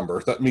ID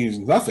number that means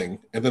nothing.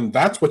 And then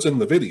that's what's in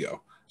the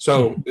video.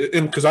 So,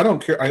 because I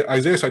don't care,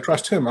 Isaiah, I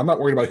trust him. I'm not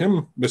worried about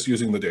him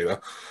misusing the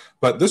data.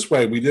 But this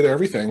way, we did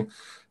everything,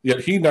 yet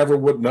he never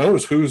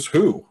knows who's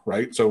who,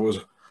 right? So it was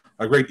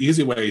a great,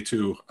 easy way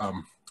to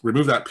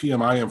remove that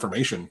PMI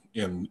information.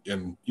 In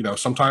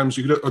sometimes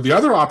you could, or the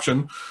other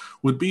option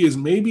would be is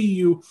maybe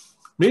you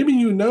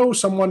know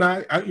someone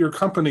at your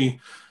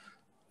company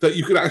that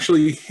you could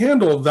actually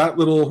handle that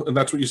little, and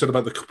that's what you said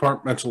about the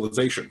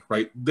compartmentalization,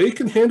 right? They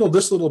can handle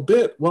this little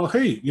bit. Well,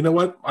 hey, you know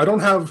what? I don't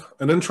have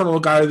an internal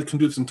guy that can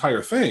do this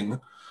entire thing,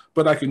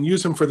 but I can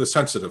use him for the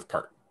sensitive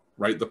part,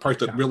 right? The part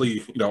that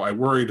really, I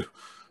worried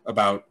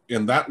about.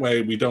 In that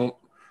way, we don't,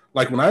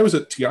 like when I was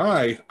at TI,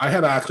 I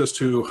had access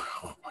to,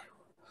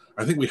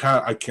 I think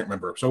I can't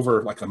remember, it's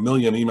over like 1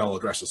 million email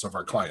addresses of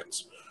our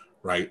clients,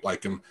 right?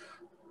 Like, and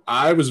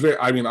I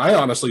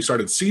honestly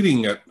started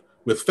seeding it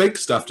with fake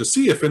stuff to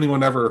see if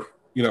anyone ever,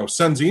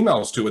 sends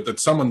emails to it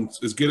that someone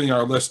is getting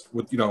our list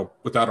with,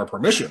 without our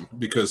permission,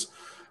 because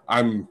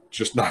I'm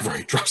just not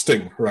very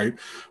trusting, right?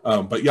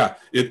 But yeah,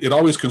 it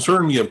always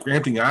concerned me of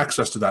granting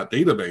access to that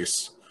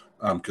database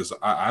because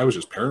I was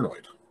just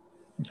paranoid.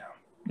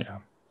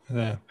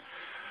 Yeah.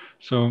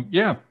 So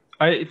yeah,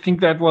 I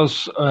think that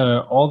was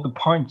all the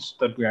points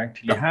that we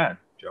actually had,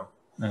 Joe.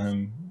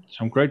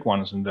 Some great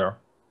ones in there.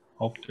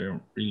 Hope they're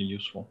really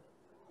useful.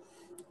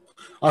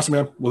 Awesome,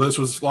 man. Well, this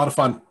was a lot of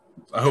fun.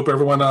 I hope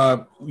everyone,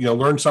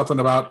 learned something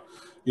about,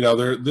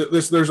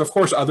 there's of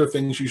course other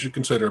things you should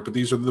consider, but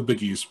these are the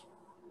biggies.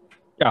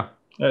 Yeah,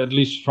 at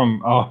least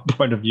from our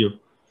point of view.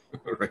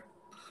 All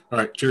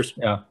right. Cheers.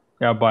 Yeah.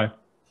 Bye.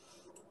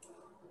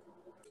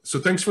 So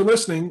thanks for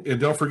listening, and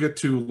don't forget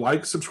to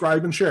like,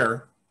 subscribe, and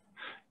share.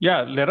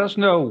 Yeah, let us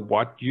know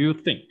what you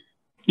think.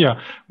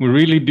 Yeah, we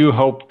really do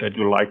hope that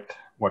you liked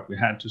what we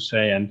had to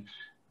say, and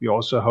we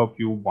also hope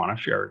you want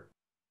to share it.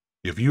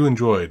 If you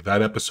enjoyed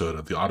that episode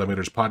of the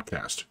Automators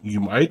podcast, you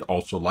might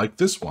also like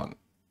this one.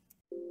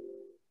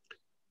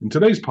 In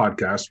today's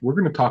podcast, we're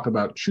going to talk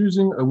about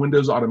choosing a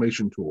Windows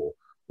automation tool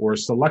or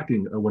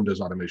selecting a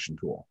Windows automation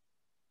tool.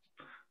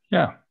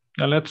 Yeah,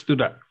 let's do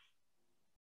that.